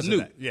unless I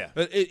knew. Yeah.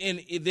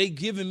 And they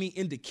giving me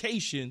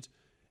indications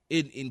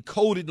in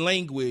coded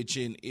language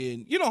and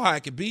you know how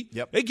it could be.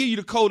 Yep. They give you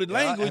the coded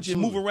language and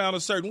absolutely. move around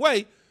a certain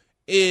way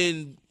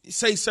and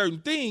say certain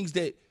things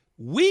that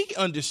we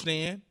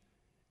understand.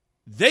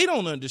 They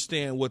don't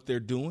understand what they're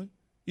doing.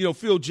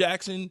 Phil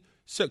Jackson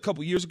a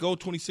couple years ago,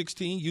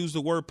 2016, used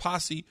the word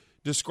posse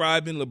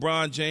describing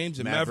LeBron James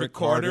and Maverick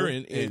Carter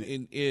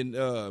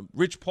and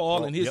Rich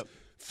Paul and his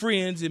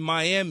friends in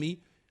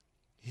Miami.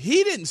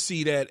 He didn't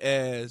see that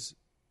as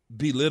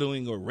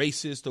belittling or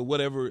racist or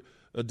whatever,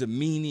 a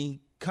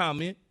demeaning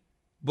comment,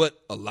 but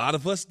a lot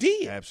of us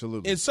did.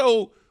 Absolutely. And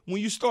so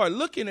when you start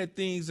looking at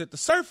things at the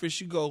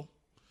surface, you go,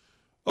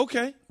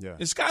 okay. Yeah.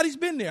 And Scottie's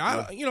been there.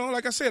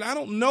 Like I said, I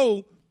don't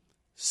know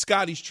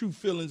Scottie's true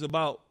feelings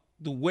about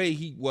the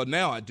way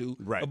now I do,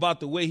 about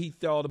the way he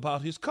thought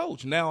about his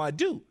coach. Now I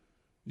do.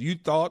 You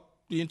thought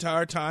the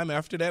entire time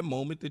after that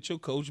moment that your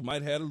coach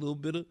might have had a little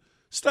bit of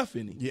stuff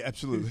in him. Yeah,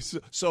 absolutely.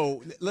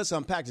 So let's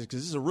unpack this because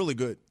this is a really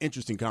good,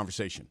 interesting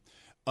conversation.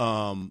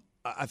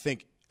 I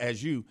think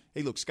hey,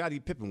 look, Scottie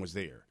Pippen was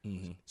there.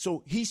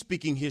 So he's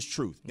speaking his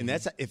truth. And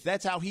if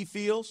that's how he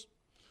feels,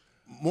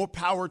 more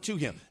power to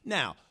him.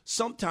 Now,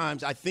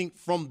 sometimes I think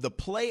from the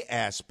play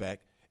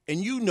aspect,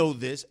 and you know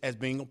this as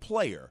being a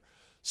player,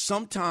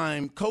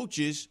 sometimes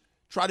coaches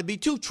try to be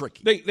too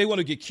tricky. They want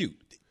to get cute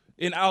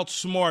and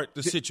outsmart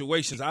the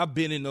situations. I've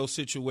been in those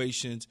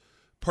situations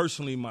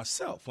personally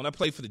myself. When I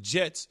played for the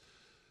Jets,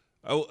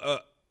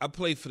 I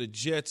played for the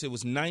Jets. It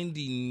was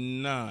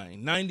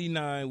 99.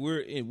 99, we're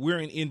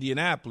in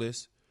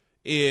Indianapolis,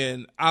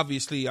 and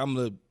obviously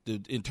I'm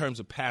in terms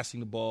of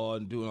passing the ball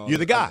and doing all You're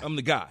the guy. I'm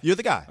the guy. You're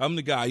the guy. I'm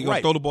the guy. You're going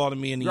to throw the ball to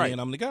me in the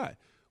end, I'm the guy.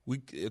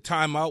 A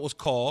timeout was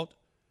called.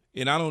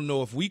 And I don't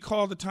know if we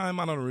called the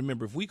timeout. I don't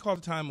remember if we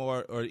called the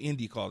timeout or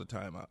Indy called the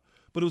timeout.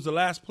 But it was the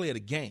last play of the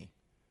game.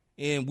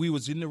 And we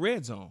was in the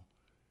red zone.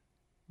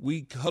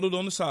 We huddled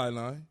on the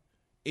sideline.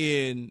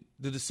 And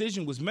the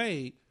decision was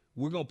made,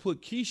 we're going to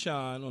put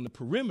Keyshawn on the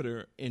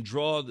perimeter and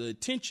draw the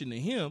attention to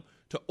him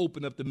to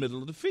open up the middle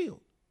of the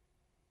field.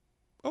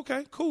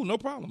 Okay, cool, no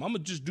problem. I'm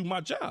going to just do my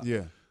job.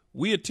 Yeah.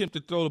 We attempt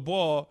to throw the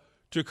ball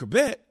to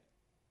Corbett.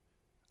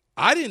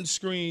 I didn't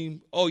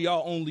scream, oh,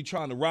 y'all only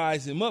trying to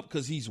rise him up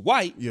because he's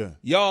white. Yeah.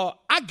 Y'all,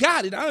 I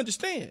got it. I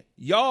understand.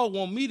 Y'all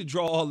want me to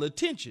draw all the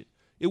attention.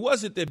 It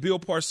wasn't that Bill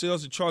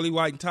Parcells and Charlie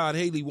White and Todd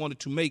Haley wanted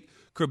to make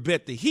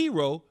Corbett the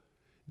hero.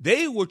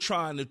 they were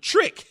trying to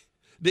trick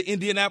the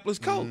Indianapolis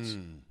Colts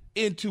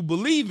into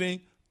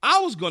believing I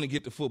was going to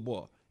get the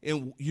football.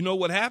 And you know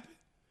what happened?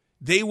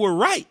 They were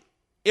right.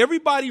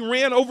 Everybody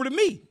ran over to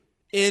me,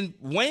 and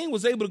Wayne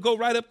was able to go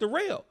right up the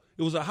rail.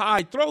 It was a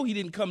high throw. He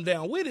didn't come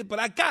down with it, but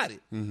I got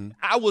it.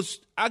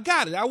 I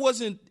got it. I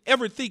wasn't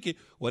ever thinking,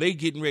 well, they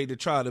getting ready to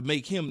try to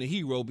make him the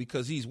hero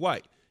because he's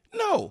white.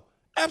 No,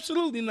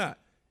 absolutely not.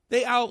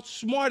 They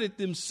outsmarted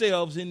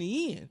themselves in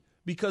the end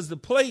because the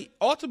play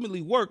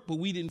ultimately worked, but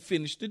we didn't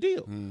finish the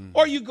deal.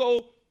 Or you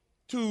go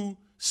to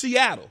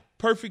Seattle,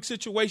 perfect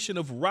situation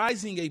of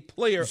rising a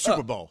player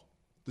Super Bowl.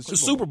 The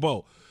Super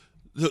Bowl.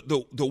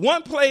 The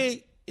one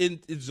play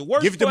is the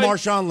worst. Give it to play,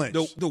 Marshawn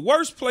Lynch. The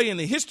worst play in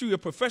the history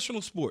of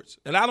professional sports,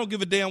 and I don't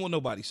give a damn what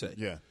nobody say.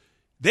 Yeah,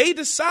 they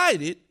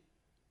decided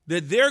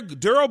that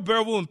Darryl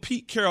Bevel and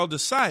Pete Carroll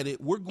decided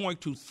we're going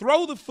to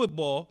throw the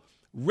football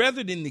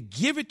rather than to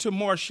give it to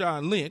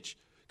Marshawn Lynch,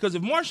 because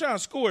if Marshawn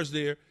scores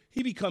there,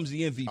 he becomes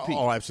the MVP.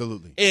 Oh,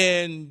 absolutely.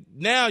 And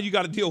now you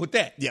got to deal with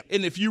that. Yep.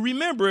 And if you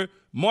remember,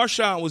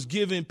 Marshawn was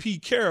giving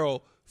Pete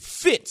Carroll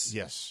fits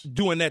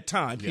during that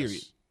time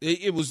period.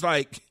 It was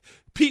like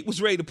Pete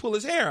was ready to pull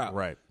his hair out.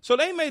 Right. So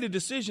they made a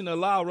decision to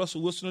allow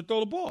Russell Wilson to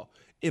throw the ball.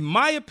 In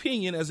my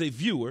opinion, as a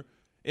viewer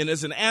and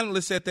as an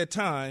analyst at that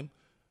time,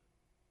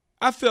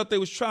 I felt they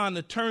was trying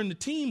to turn the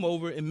team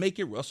over and make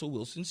it Russell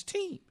Wilson's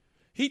team.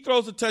 He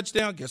throws a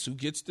touchdown. Guess who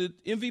gets the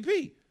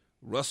MVP?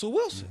 Russell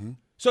Wilson.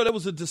 So there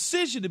was a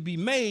decision to be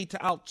made to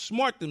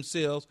outsmart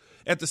themselves.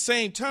 At the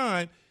same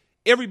time,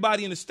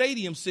 everybody in the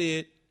stadium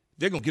said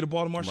they're going to get a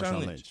ball to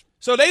Marshawn Lynch.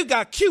 So they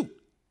got cute.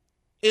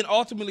 And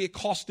ultimately it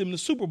cost them the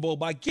Super Bowl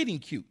by getting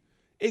cute.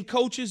 And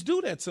coaches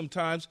do that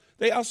sometimes.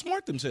 They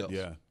outsmart themselves.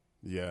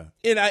 Yeah.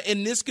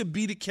 And this could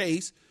be the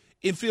case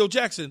in Phil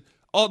Jackson,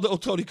 although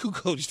Tony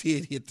Kukoc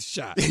did hit the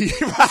shot. So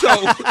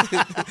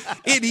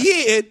in the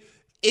end,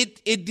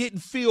 it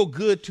didn't feel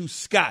good to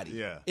Scottie.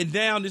 Yeah. And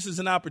now this is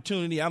an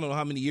opportunity. I don't know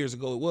how many years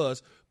ago it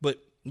was, but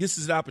this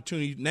is an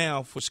opportunity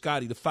now for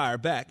Scottie to fire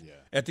back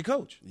at the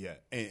coach. Yeah.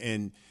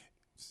 And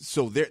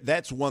so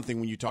that's one thing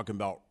when you're talking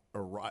about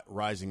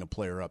rising a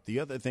player up. The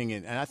other thing,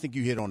 and I think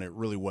you hit on it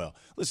really well.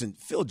 Listen,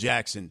 Phil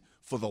Jackson,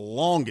 for the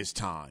longest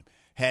time,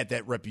 had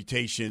that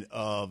reputation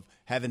of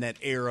having that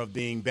air of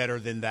being better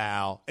than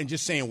thou and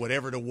just saying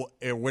whatever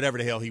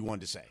the hell he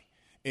wanted to say.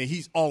 And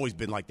he's always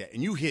been like that.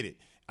 And you hit it.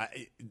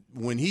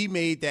 When he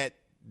made that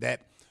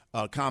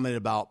comment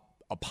about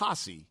a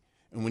posse,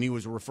 and when he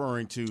was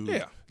referring to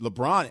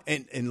LeBron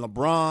and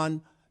LeBron,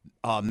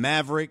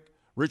 Maverick,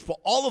 Rich Paul,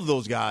 all of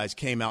those guys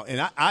came out.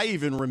 And I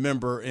even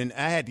remember, and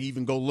I had to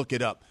even go look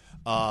it up.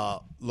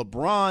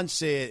 LeBron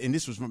said, and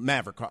this was from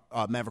Maverick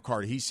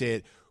Carter, he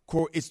said,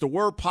 it's the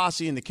word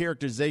posse and the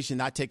characterization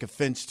I take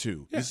offense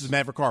to. Yes. This is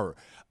Maverick Carter.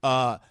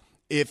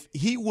 If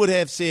he would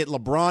have said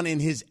LeBron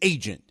and his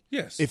agent,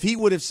 if he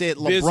would have said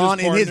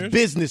LeBron and his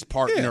business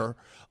partner,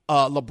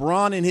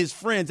 LeBron and his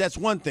friends, that's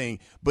one thing.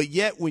 But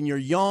yet when you're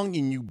young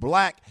and you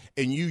black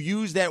and you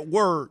use that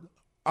word,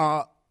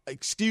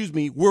 excuse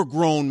me, we're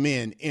grown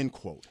men, end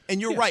quote.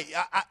 And you're right.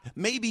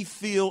 Maybe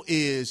Phil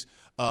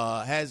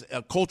has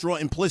a cultural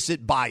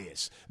implicit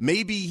bias.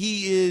 Maybe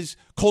he is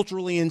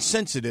culturally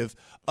insensitive.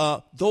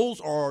 Those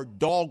are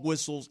dog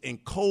whistles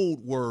and code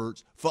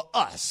words for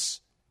us.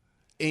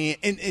 And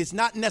it's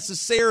not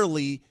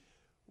necessarily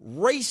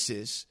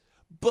racist,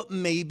 but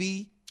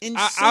maybe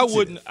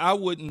insensitive. I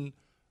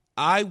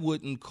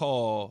wouldn't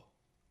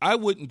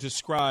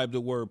describe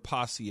the word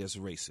posse as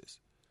racist.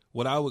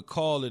 What I would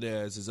call it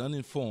as is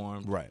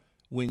uninformed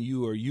when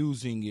you are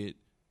using it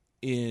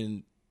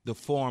in the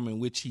form in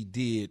which he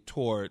did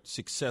toward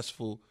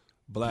successful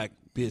black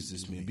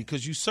businessmen.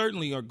 Because you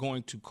certainly are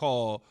going to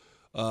call,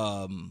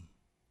 one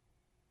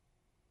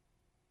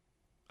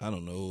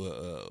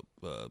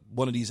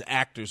of these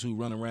actors who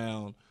run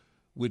around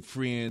with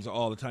friends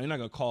all the time. You're not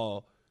going to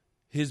call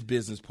his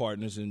business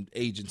partners and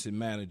agents and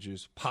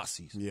managers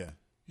posses. Yeah.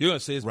 You're going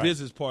to say his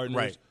business partners.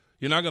 Right.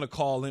 You're not going to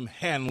call them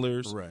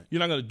handlers. Right. You're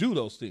not going to do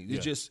those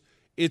things.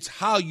 It's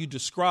how you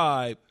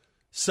describe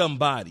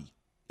somebody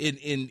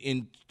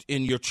in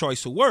your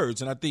choice of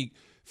words. And I think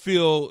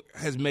Phil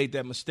has made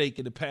that mistake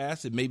in the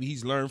past, and maybe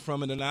he's learned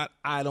from it or not.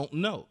 I don't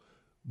know.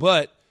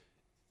 But,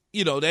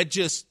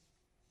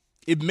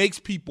 it makes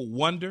people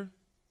wonder.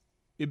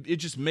 It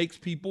just makes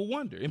people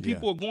wonder. And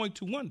people are going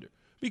to wonder.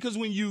 Because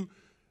when you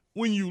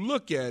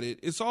look at it,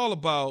 it's all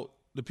about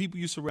the people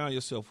you surround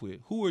yourself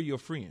with. Who are your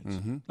friends?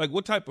 Mm-hmm. Like,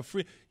 what type of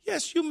friend?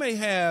 Yes, you may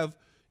have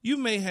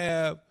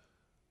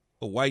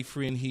a white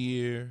friend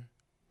here,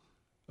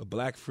 a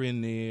black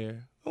friend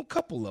there, a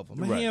couple of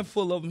them, a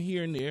handful of them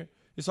here and there.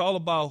 It's all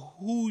about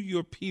who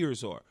your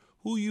peers are,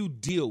 who you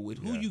deal with,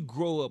 who you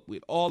grow up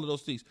with, all of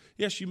those things.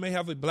 Yes, you may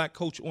have a black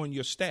coach on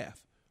your staff.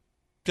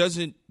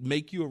 Doesn't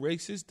make you a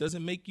racist,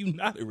 doesn't make you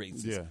not a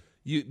racist.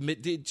 Yeah.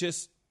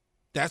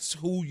 That's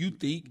who you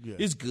think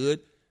is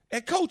good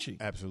at coaching.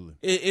 Absolutely.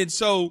 And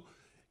so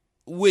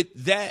with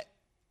that,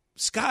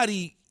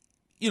 Scottie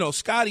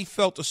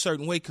felt a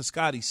certain way because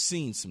Scottie's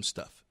seen some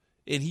stuff,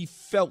 and he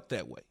felt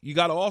that way. You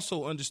got to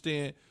also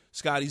understand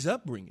Scottie's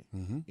upbringing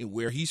and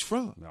where he's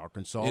from.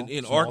 Arkansas.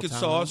 In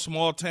Arkansas,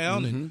 small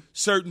town, and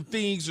certain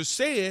things are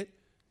said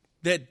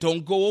that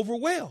don't go over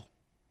well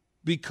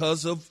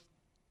because of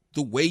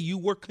the way you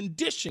were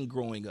conditioned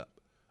growing up.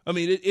 I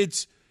mean,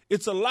 it's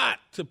a lot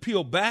to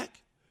peel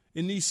back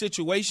in these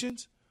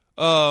situations.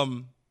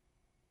 And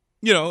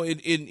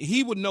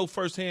he would know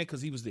firsthand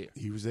because he was there.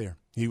 He was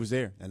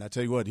there. And I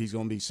tell you what, he's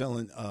going to be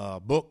selling a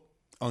book,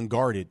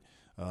 Unguarded.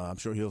 I'm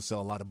sure he'll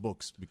sell a lot of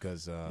books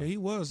because he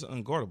was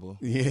unguardable.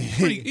 Yeah.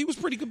 He was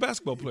a pretty good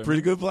basketball player.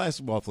 Pretty good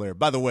basketball player.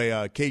 By the way,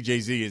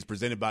 KJZ is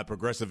presented by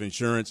Progressive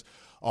Insurance.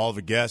 All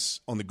the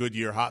guests on the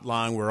Goodyear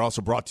Hotline. We're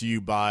also brought to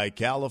you by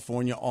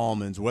California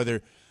Almonds.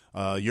 Whether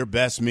your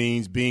best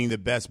means being the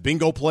best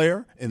bingo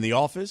player in the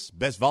office,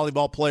 best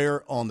volleyball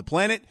player on the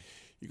planet,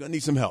 you're going to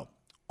need some help.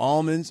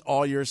 Almonds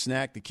are your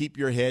snack to keep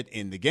your head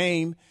in the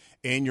game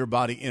and your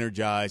body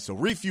energized. So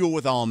refuel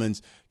with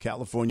almonds.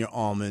 California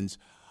Almonds.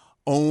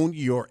 Own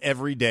your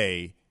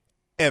everyday,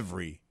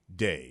 every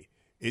day.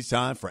 It's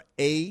time for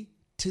A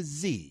to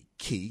Z,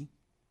 Key.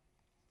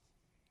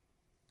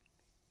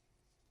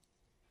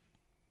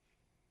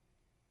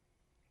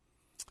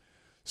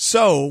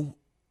 So,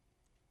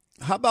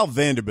 how about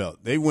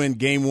Vanderbilt? They win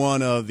game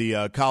one of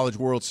the College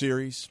World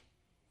Series.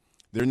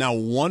 They're now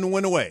one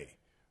win away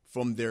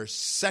from their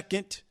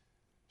second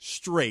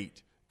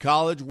straight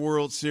College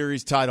World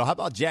Series title. How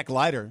about Jack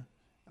Leiter,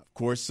 of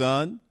course,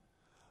 son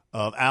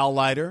of Al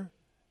Leiter?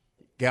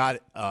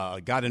 Got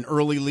an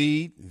early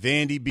lead.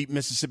 Vandy beat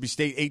Mississippi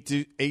State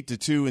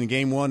 8-2 in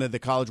game one of the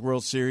College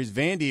World Series.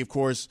 Vandy, of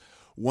course,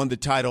 won the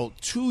title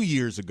 2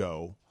 years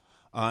ago.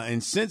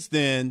 And since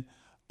then,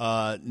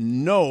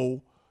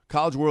 no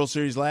College World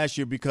Series last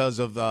year because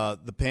of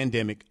the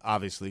pandemic,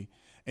 obviously,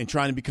 and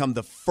trying to become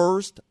the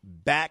first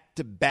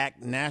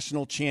back-to-back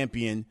national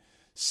champion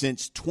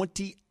since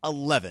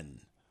 2011.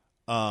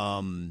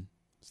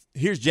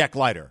 Here's Jack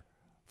Leiter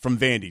from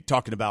Vandy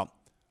talking about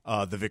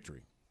the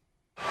victory.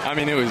 I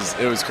mean, it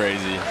was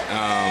crazy.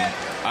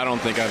 I don't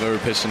think I've ever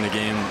pitched in a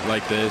game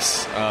like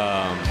this.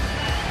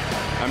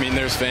 I mean,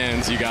 there's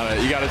fans. You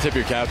gotta tip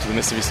your cap to the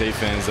Mississippi State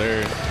fans.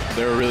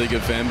 They're a really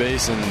good fan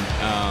base, and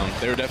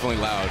they were definitely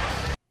loud.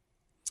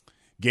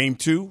 Game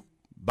two,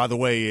 by the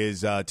way,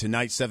 is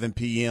tonight, 7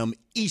 p.m.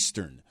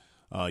 Eastern.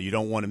 You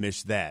don't want to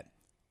miss that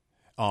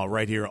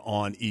right here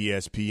on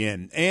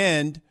ESPN.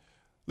 And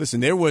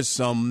listen, there was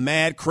some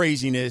mad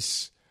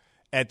craziness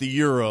at the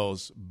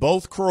Euros.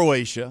 Both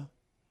Croatia,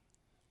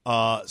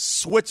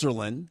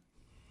 Switzerland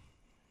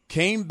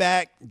came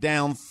back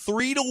down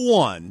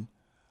 3-1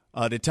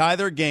 to tie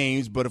their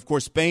games. But, of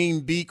course, Spain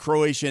beat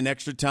Croatia in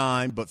extra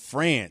time. But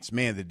France,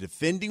 man, the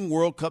defending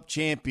World Cup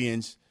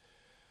champions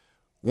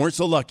weren't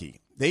so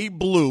lucky. They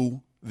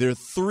blew their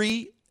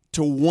 3-1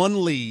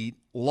 lead,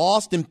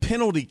 lost in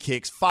penalty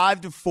kicks,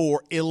 5-4,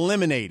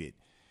 eliminated.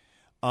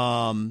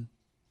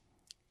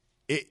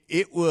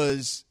 It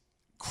was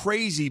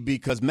crazy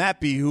because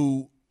Mappy,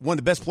 who one of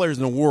the best players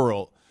in the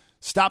world,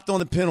 stopped on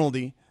the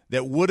penalty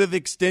that would have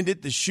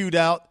extended the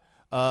shootout.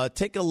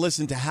 Take a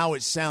listen to how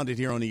it sounded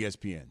here on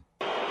ESPN.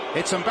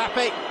 It's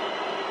Mbappe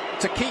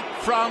to keep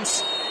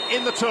France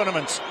in the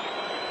tournament.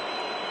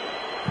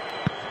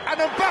 And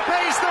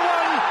Mbappe's the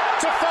one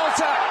to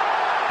falter.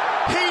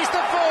 He's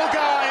the fall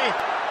guy.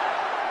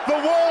 The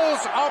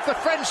walls of the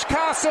French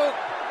castle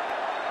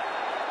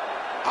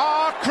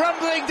are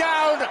crumbling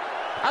down.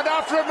 And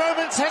after a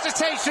moment's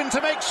hesitation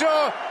to make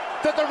sure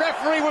that the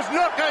referee was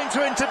not going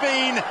to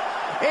intervene,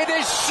 it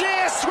is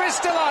sheer Swiss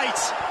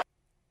delight.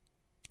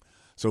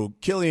 So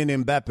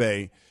Kylian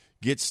Mbappe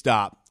gets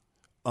stopped.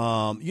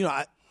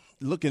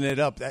 Looking it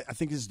up, I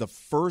think this is the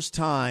first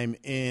time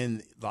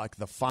in like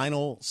the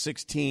final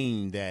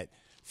 16 that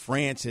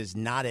France has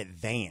not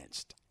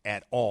advanced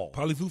at all.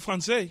 Parlez-vous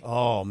français?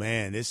 Oh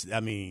man,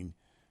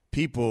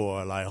 people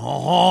are like,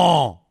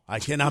 I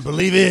cannot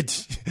believe it.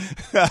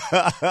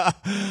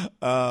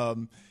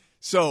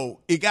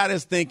 So it got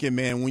us thinking,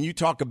 man, when you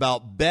talk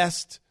about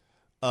best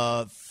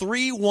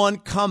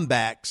 3-1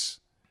 comebacks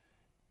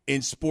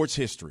in sports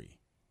history,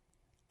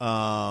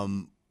 what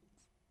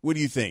do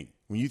you think?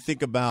 When you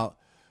think about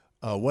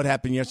what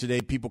happened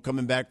yesterday, people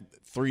coming back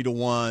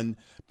 3-1,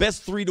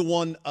 best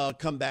 3-1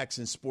 comebacks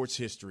in sports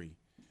history,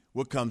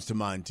 what comes to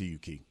mind to you,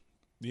 Key?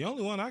 The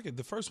only one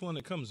the first one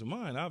that comes to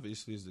mind,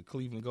 obviously, is the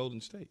Cleveland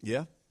Golden State.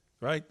 Yeah.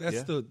 Right?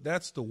 That's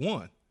the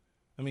one.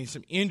 I mean,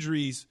 some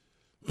injuries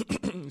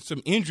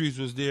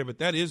was there, but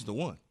that is the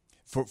one.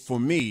 For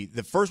me,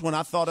 the first one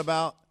I thought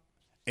about,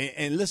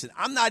 and listen,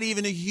 I'm not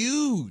even a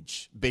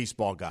huge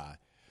baseball guy,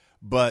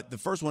 but the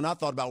first one I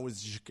thought about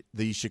was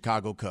the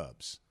Chicago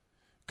Cubs.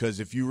 Because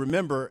if you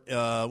remember,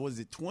 was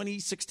it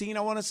 2016,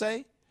 I want to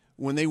say,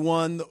 when they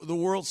won the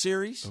World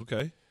Series?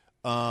 Okay.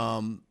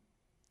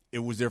 It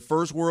was their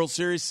first World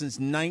Series since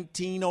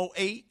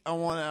 1908. I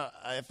want to,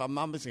 if I'm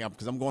not missing,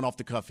 because I'm going off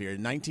the cuff here.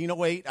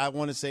 1908, I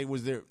want to say,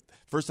 was their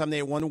first time they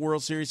had won the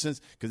World Series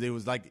since, because it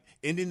was like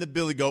ending the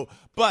Billy Goat.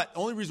 But the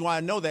only reason why I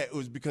know that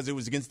was because it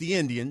was against the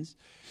Indians.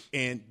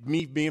 And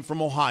me being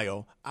from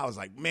Ohio, I was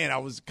like, man, I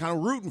was kind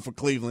of rooting for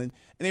Cleveland.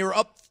 And they were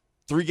up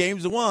 3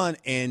 games to 1,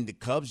 and the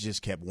Cubs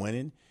just kept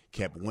winning.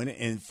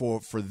 And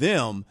for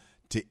them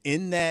to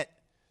end that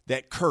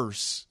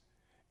curse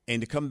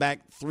and to come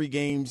back 3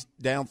 games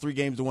to 1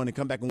 and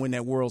come back and win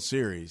that World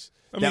Series,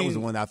 that was the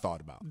one I thought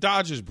about.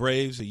 Dodgers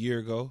Braves a year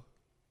ago.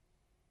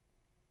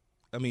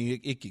 I mean,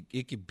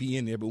 it could be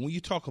in there, but when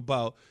you talk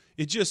about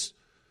it, just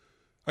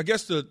I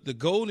guess the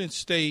Golden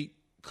State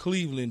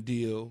Cleveland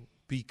deal,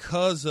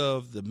 because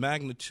of the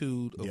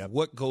magnitude of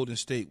what Golden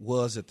State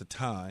was at the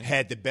time,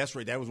 had the best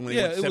rate. That was when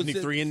they went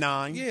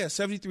 73-9. Yeah,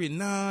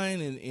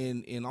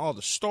 73-9, and all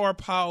the star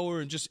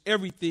power and just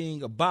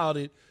everything about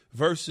it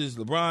versus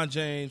LeBron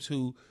James,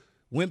 who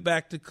went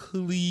back to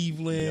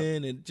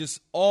Cleveland, and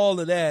just all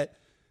of that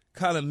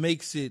kind of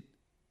makes it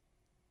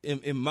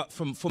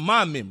from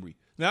my memory.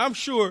 Now I'm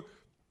sure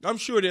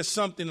there's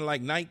something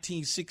like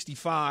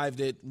 1965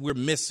 that we're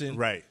missing,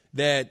 right?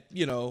 That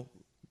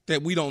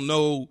that we don't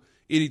know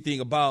anything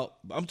about.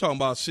 I'm talking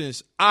about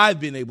since I've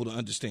been able to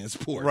understand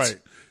sports, right?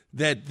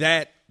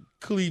 That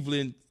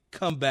Cleveland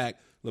comeback,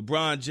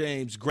 LeBron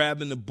James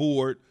grabbing the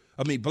board,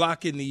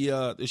 blocking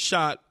the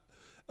shot,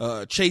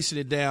 chasing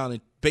it down, and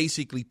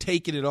basically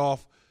taking it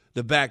off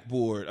the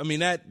backboard.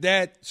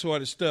 That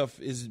sort of stuff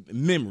is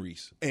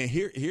memories. And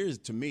here's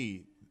to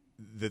me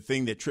the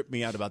thing that tripped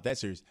me out about that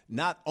series.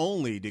 Not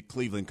only did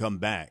Cleveland come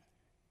back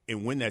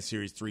and win that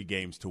series 3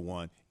 games to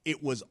 1,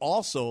 it was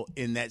also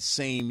in that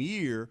same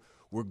year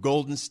where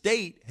Golden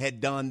State had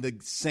done the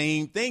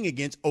same thing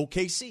against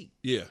OKC.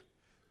 Yeah.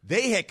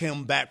 They had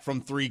come back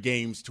from 3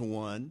 games to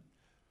 1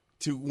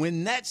 to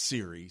win that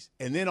series,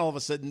 and then all of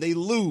a sudden they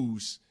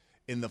lose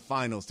in the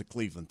finals to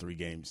Cleveland 3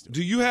 games to 1.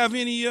 Do you have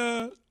any,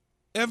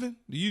 Evan?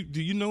 Do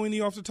you know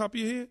any off the top of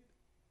your head?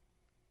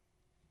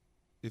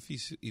 If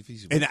he's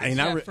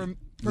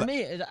for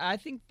me, I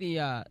think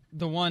the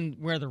one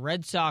where the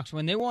Red Sox,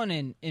 when they won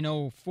in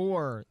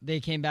 2004, they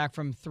came back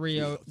from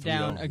 3-0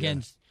 down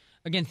against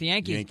the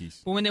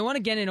Yankees. But when they won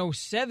again in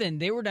 2007,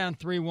 they were down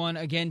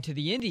 3-1 again to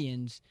the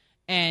Indians.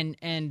 And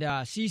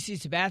CC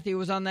Sabathia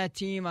was on that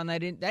team.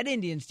 That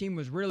Indians team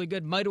was really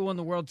good. Might have won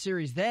the World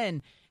Series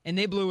then, and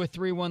they blew a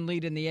 3-1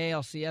 lead in the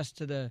ALCS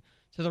to the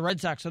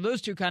Red Sox. So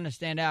those two kind of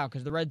stand out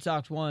because the Red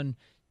Sox won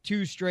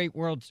 2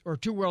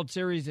 World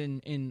Series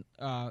in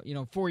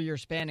 4-year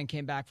span and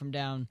came back from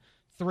down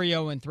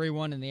 3-0 and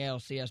 3-1 in the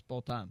ALCS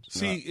both times.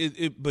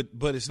 See, but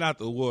it's not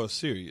the World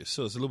Series,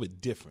 so it's a little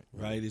bit different,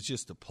 right? It's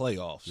just the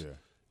playoffs. Yeah.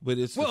 But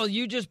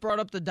you just brought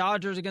up the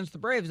Dodgers against the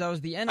Braves. That was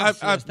the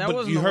NLCS. That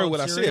wasn't you the heard World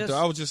what Series. I said,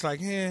 though. I was just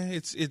like,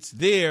 it's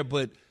there,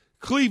 but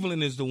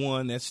Cleveland is the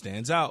one that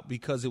stands out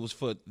because it was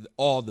for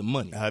all the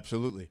money.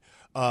 Absolutely.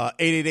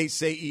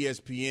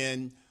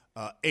 888-SAY-ESPN.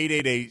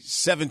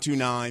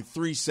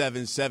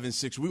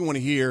 888-729-3776. We want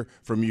to hear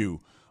from you.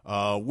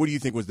 What do you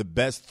think was the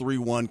best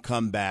 3-1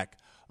 comeback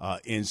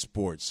in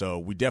sports? So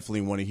we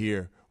definitely want to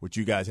hear what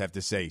you guys have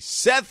to say.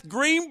 Seth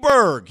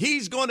Greenberg,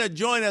 he's going to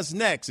join us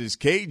next. Is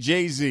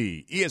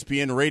KJZ,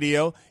 ESPN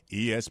Radio,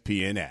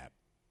 ESPN app.